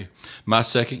way. My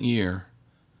second year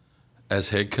as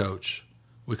head coach,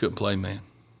 we couldn't play man.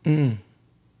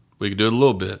 We could do it a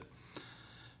little bit.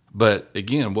 But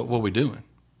again, what are we doing?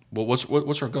 Well,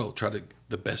 what's our goal? Try to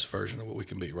the best version of what we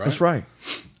can be, right? That's right.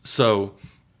 So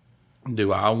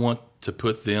do I want to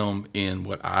put them in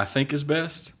what I think is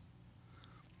best?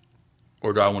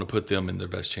 Or do I want to put them in their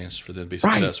best chance for them to be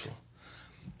successful?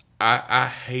 I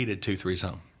hated 2-3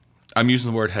 zone. I'm using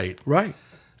the word hate. Right.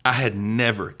 I had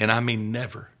never, and I mean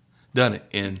never, done it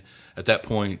in, at that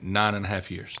point, 9.5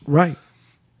 years. Right.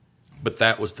 But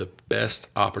that was the best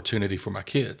opportunity for my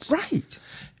kids. Right.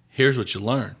 Here's what you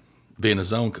learn, being a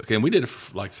zone coach. And we did it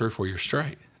for like 3 or 4 years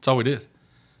straight. That's all we did.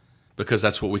 Because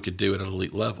that's what we could do at an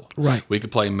elite level. Right. We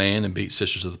could play man and beat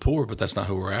Sisters of the Poor, but that's not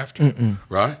who we're after.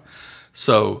 Right?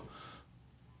 So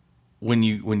when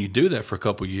you do that for a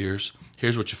couple of years,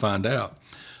 here's what you find out.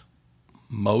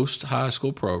 Most high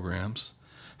school programs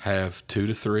have 2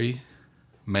 to 3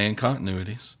 man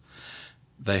continuities.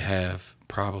 They have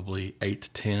probably 8 to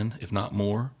 10, if not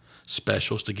more,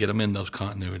 specials to get them in those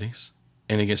continuities.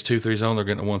 And against 2-3 zone, they're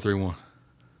getting a 1-3-1.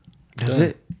 That's Done.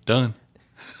 it. Done.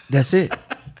 That's it.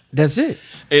 That's it.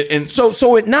 And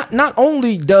So it not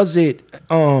only does it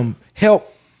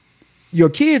help your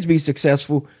kids be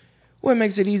successful, well, it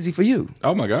makes it easy for you.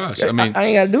 oh my gosh, I mean, I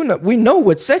ain't got to do nothing. We know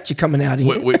what set you're coming out of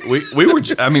here. we were.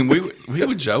 I mean, we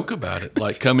would joke about it.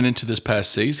 Like coming into this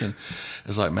past season,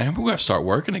 it's like, man, we're gonna have to start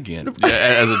working again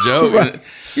as a joke,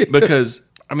 Right. because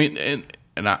I mean,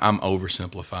 and I'm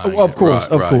oversimplifying. Of course,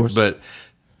 it, of course. But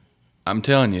I'm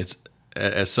telling you, it's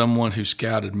as someone who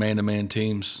scouted man-to-man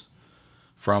teams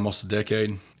for almost a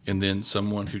decade, and then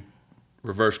someone who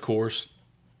reversed course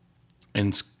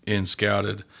and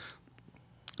scouted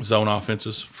zone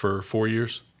offenses for 4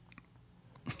 years.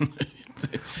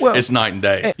 Well, it's night and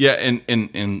day. Yeah,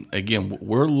 and again,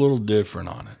 we're a little different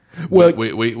on it. Well,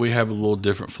 we have a little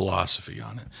different philosophy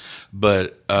on it.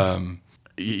 But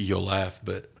you'll laugh,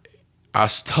 but I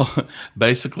still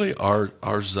basically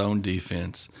our zone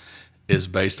defense is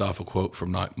based off a quote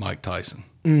from Mike Tyson.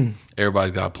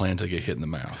 Everybody's got a plan to get hit in the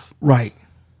mouth. right.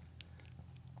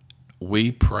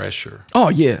 We pressure Oh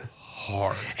yeah.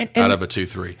 hard And- out of a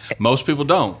 2-3. Most people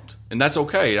don't, and that's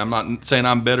okay. I'm not saying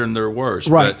I'm better than they're worse,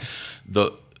 Right.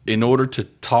 but in order to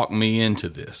talk me into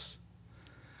this,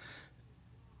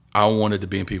 I wanted to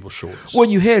be in people's shorts. Well,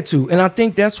 you had to, and I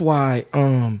think that's why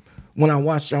when I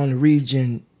watched on the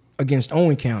region against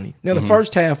Owen County, now the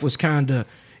first half was kind of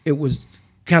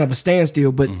a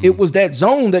standstill, but it was that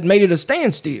zone that made it a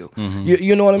standstill.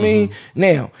 You know what I mean?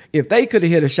 Now, if they could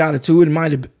have hit a shot or two, it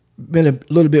might have been a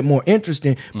little bit more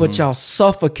interesting, but y'all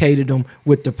suffocated them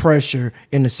with the pressure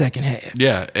in the second half.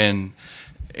 Yeah, and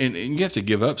you have to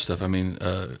give up stuff. I mean,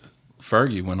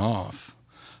 Fergie went off,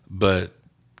 but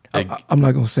I'm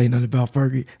not gonna say nothing about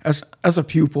Fergie. That's a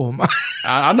pupil of mine.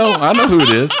 I know who it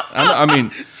is. I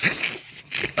mean,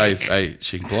 hey,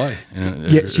 she can play.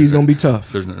 Yeah, she's gonna be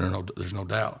tough. There's no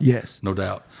doubt. Yes, no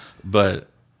doubt. But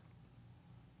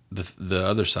the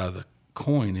other side of the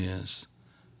coin is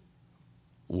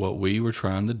what we were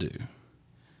trying to do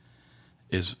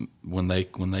is when they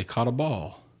caught a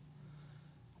ball,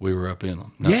 we were up in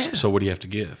them. Now, yeah. So what do you have to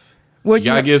give? Well, you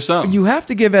gotta give something. You have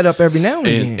to give that up every now and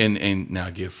again. And now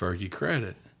give Fergie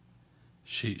credit.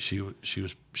 She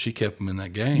kept them in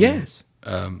that game. Yes,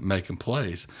 making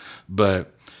plays.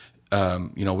 But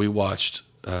we watched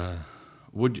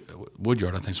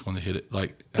Woodyard. I think is one that hit it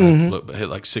hit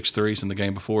like 6 threes in the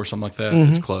game before, or something like that.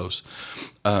 It's close.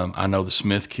 I know the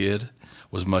Smith kid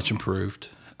was much improved,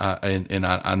 and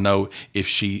I know if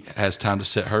she has time to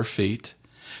set her feet,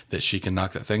 that she can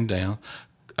knock that thing down.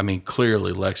 I mean,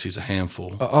 clearly Lexi's a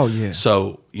handful. Oh yeah.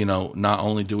 So, not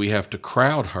only do we have to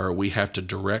crowd her, we have to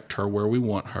direct her where we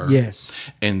want her. Yes.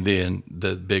 And then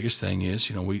the biggest thing is,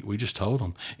 we just told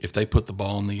them, if they put the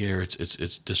ball in the air,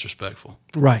 it's disrespectful.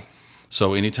 Right.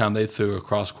 So anytime they threw a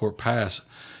cross-court pass,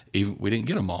 we didn't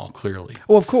get them all, clearly.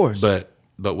 Well, of course. But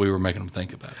we were making them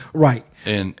think about it. Right.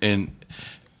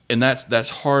 And that's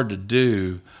hard to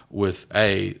do with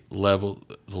the level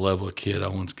of kid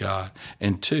Owen's got,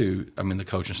 and two, I mean, the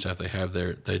coaching staff they have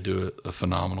there, they do a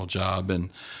phenomenal job. And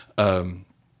I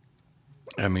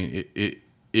mean,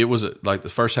 it was like the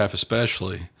first half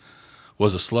especially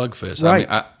was a slugfest. Right.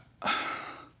 I mean,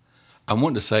 I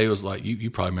wanted to say it was like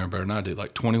you probably remember better than I did,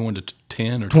 like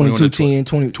 21-10 or 22-10,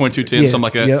 22-10, something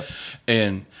like that. Yep.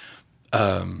 And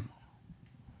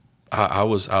I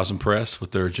was impressed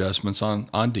with their adjustments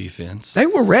on defense. They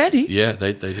were ready. Yeah,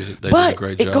 they did it. They but did a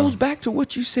great job. It goes back to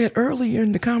what you said earlier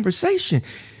in the conversation.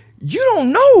 You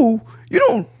don't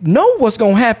know what's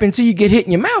gonna happen till you get hit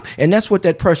in your mouth, and that's what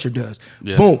that pressure does.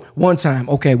 Yeah. Boom, one time,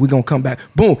 okay, we're gonna come back.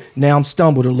 Boom, now I'm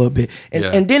stumbled a little bit,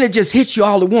 and then it just hits you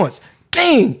all at once.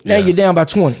 Dang, now you're down by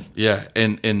 20. Yeah,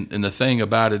 and the thing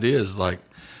about it is, like,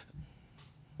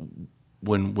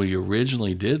 when we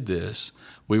originally did this,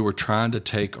 we were trying to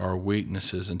take our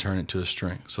weaknesses and turn it to a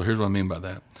strength. So here's what I mean by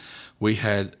that. We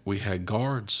had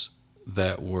guards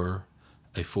that were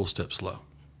a full step slow.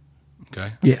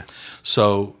 Okay? Yeah.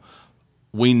 So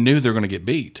we knew they're going to get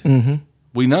beat. Mm-hmm.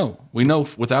 We know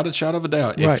without a shadow of a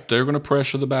doubt, if they're going to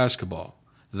pressure the basketball,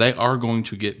 they are going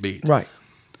to get beat. Right.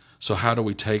 So how do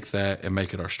we take that and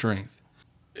make it our strength?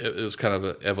 It was kind of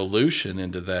an evolution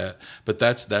into that, but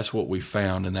that's what we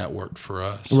found, and that worked for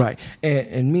us. Right.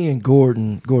 And me and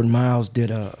Gordon Miles did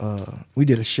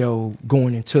a show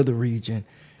going into the region,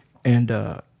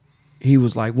 and he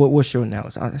was like, "What's your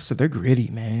analysis?" I said, "They're gritty,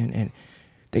 man, and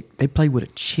they play with a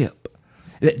chip."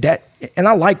 And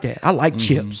I like that. I like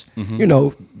chips. Mm-hmm.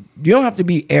 You don't have to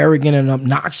be arrogant and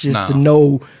obnoxious to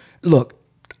know. Look,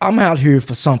 I'm out here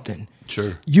for something.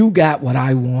 Sure. You got what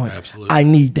I want. Absolutely. I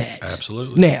need that.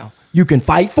 Absolutely. Now, you can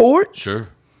fight for it. Sure.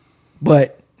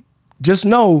 But just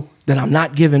know that I'm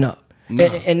not giving up. No.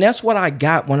 And that's what I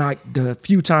got when the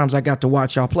few times I got to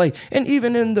watch y'all play. And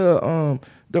even in the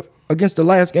against the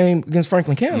last game against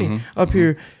Franklin County up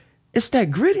here, it's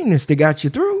that grittiness that got you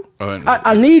through.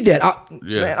 I need that.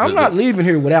 Man, I'm not leaving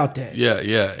here without that.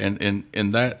 Yeah.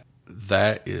 And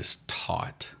that is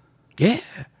taught. Yeah.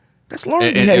 That's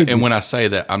learned behavior. And when I say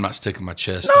that, I'm not sticking my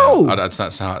chest No. out. That's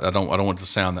not sound. I don't want it to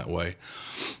sound that way.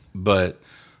 But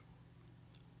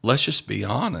let's just be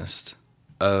honest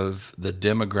of the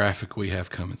demographic we have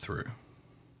coming through.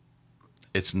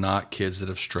 It's not kids that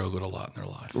have struggled a lot in their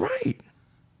life. Right.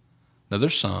 Now,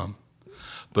 there's some,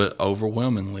 but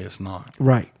overwhelmingly it's not.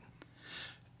 Right.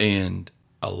 And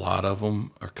a lot of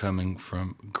them are coming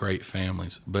from great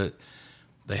families, but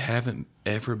they haven't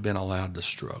ever been allowed to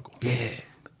struggle. Yeah.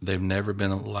 They've never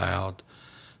been allowed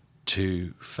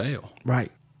to fail.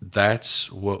 Right.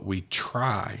 That's what we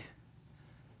try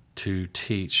to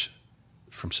teach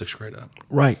from 6th grade up.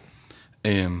 Right.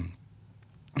 And,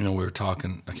 we were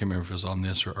talking, I can't remember if it was on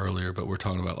this or earlier, but we're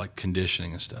talking about like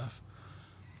conditioning and stuff.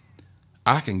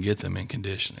 I can get them in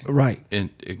conditioning. Right. And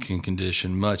it can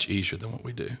condition much easier than what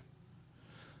we do.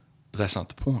 But that's not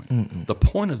the point. Mm-mm. The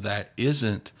point of that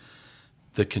isn't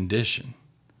the condition.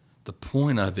 The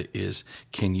point of it is,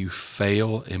 can you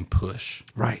fail and push?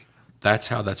 Right. That's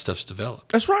how that stuff's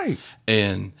developed. That's right.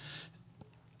 And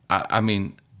I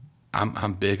mean,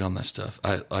 I'm big on that stuff.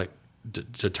 I like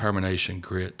determination,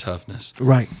 grit, toughness.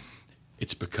 Right.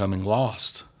 It's becoming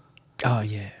lost. Oh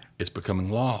yeah. It's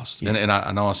becoming lost. Yeah. And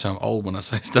I know I sound old when I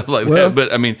say stuff like that,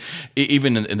 but I mean,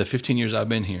 even in the 15 years I've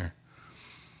been here,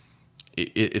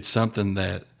 it's something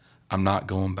that I'm not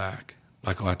going back.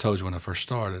 Like when I told you when I first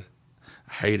started,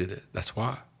 I hated it. That's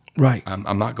why. Right.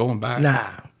 I'm not going back.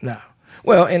 Nah.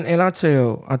 Well, and I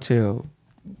tell,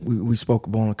 we spoke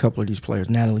about a couple of these players,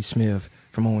 Natalie Smith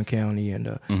from Owen County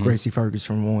and Gracie Fergus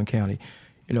from Owen County.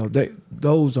 You know,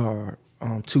 those are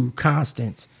two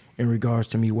constants in regards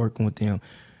to me working with them.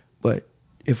 But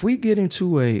if we get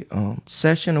into a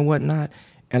session or whatnot,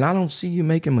 and I don't see you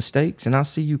making mistakes, and I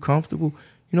see you comfortable,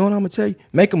 you know what I'm gonna tell you?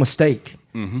 Make a mistake.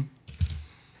 Mm-hmm.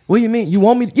 What do you mean? You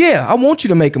want me? Yeah, I want you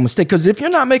to make a mistake, because if you're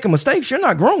not making mistakes, you're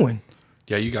not growing.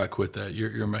 Yeah, you got to quit that.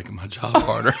 You're making my job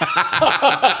harder.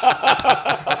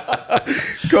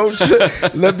 Coach,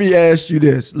 let me ask you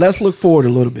this. Let's look forward a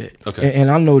little bit. Okay. And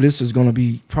I know this is going to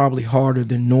be probably harder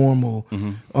than normal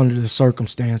under the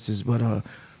circumstances, but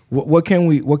what can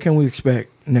we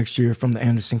expect next year from the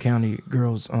Anderson County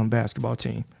girls basketball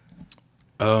team?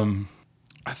 I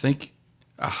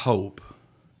hope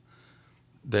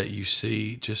that you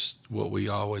see just what we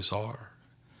always are.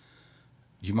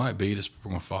 You might beat us, but we're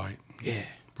going to fight. Yeah.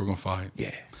 We're going to fight.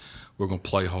 Yeah. We're going to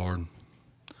play hard.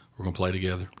 We're going to play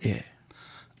together. Yeah.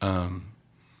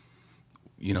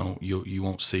 You know, you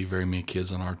won't see very many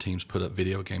kids on our teams put up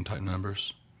video game type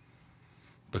numbers,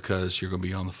 because you're going to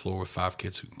be on the floor with 5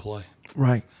 kids who can play.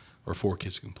 Right. Or 4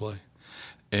 kids who can play.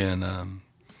 And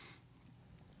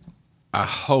I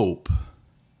hope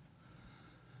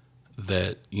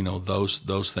that, you know, those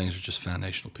things are just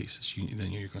foundational pieces.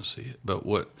 Then you're going to see it. But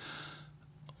what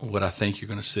I think you're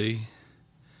going to see,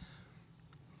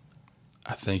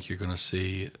 I think you're going to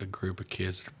see a group of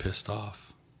kids that are pissed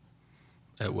off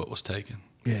at what was taken.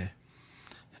 Yeah.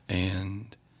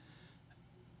 And,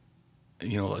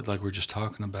 you know, like we're just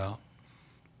talking about,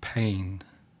 pain,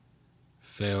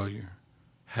 failure,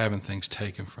 having things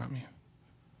taken from you.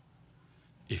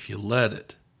 If you let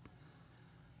it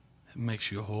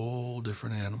makes you a whole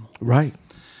different animal. Right.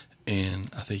 And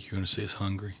I think you're going to see us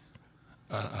hungry.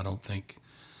 I don't think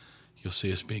you'll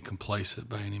see us being complacent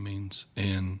by any means.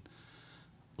 And,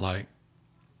 like,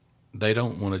 they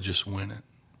don't want to just win it.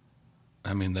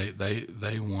 I mean,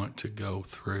 they want to go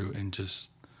through and just,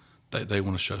 they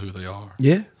want to show who they are.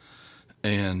 Yeah.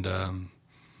 And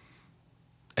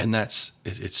it's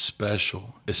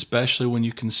special, especially when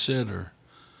you consider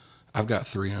I've got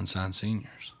 3 unsigned seniors.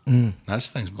 That's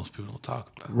things most people don't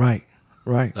talk about. Right.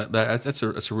 Right. That's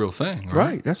a real thing, right?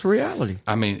 Right. That's a reality.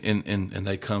 I mean, and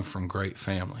they come from great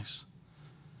families.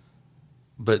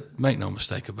 But make no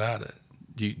mistake about it.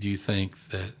 Do you think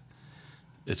that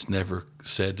it's never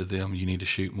said to them, you need to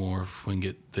shoot more if we can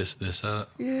get this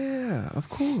up? Yeah, of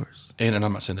course. And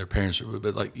I'm not saying their parents are,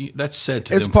 but like that's said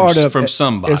to it's them part from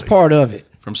somebody. It's part of it.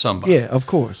 From somebody. Yeah, of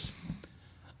course.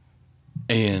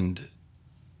 And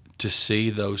to see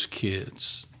those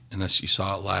kids, and you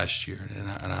saw it last year, and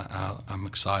I'm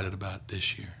excited about it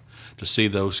this year, to see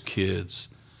those kids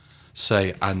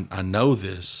say, I know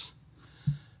this,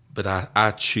 but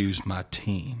I choose my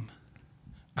team.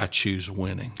 I choose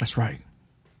winning. That's right.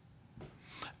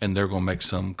 And they're going to make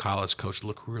some college coach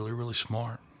look really, really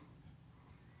smart,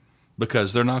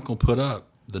 because they're not going to put up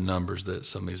the numbers that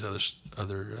some of these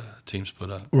other teams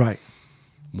put up. Right.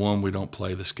 1, we don't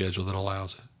play the schedule that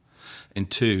allows it. And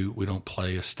 2, we don't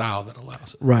play a style that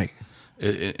allows it. Right.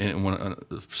 And when a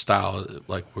style,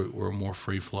 like we're more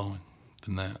free flowing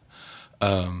than that.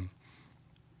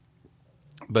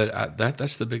 But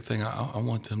that's the big thing. I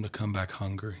want them to come back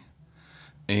hungry.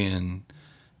 And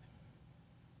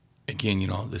again, you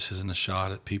know, this isn't a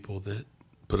shot at people that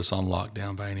put us on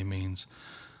lockdown by any means,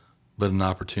 but an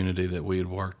opportunity that we had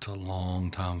worked a long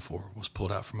time for was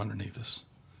pulled out from underneath us.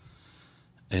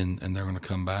 And they're going to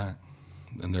come back.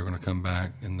 And they're going to come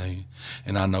back, and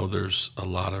I know there's a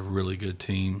lot of really good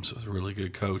teams with really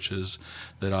good coaches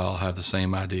that all have the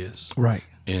same ideas. Right.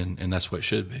 And that's what it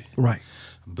should be. Right.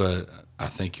 But I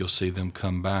think you'll see them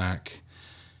come back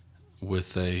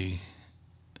with a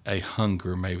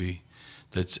hunger maybe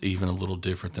that's even a little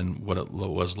different than what it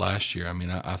was last year. I mean,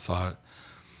 I thought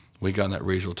we got in that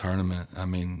regional tournament. I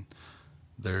mean,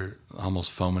 they're almost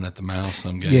foaming at the mouth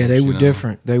some games. Yeah, they were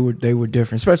different. They were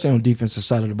different, especially on the defensive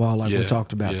side of the ball, like we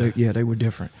talked about. Yeah. They were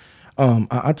different.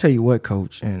 I'll tell you what,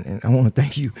 Coach, and I want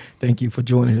to thank you for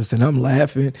joining us. And I'm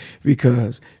laughing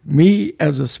because me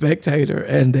as a spectator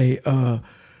and a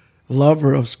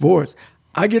lover of sports,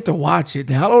 I get to watch it.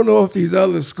 Now, I don't know if these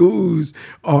other schools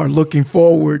are looking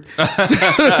forward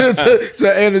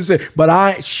to Anderson, but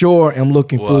I sure am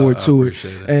looking forward to it.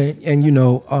 And you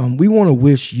know, we want to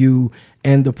wish you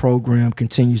and the program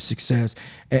continued success.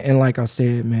 And like I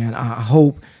said, man, I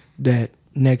hope that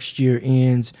next year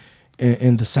ends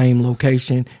in the same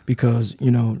location, because,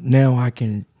 you know, now I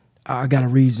can I got a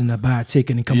reason to buy a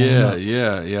ticket and come on up.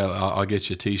 Yeah. I'll get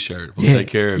you a T-shirt. We'll take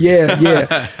care of you.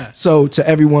 Yeah. So to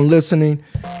everyone listening,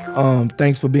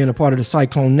 thanks for being a part of the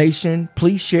Cyclone Nation.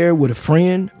 Please share with a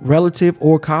friend, relative,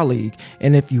 or colleague.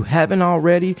 And if you haven't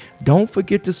already, don't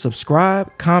forget to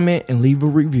subscribe, comment, and leave a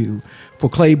review. For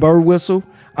Clay Birdwhistell,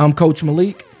 I'm Coach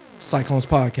Malik, Cyclones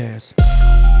Podcast.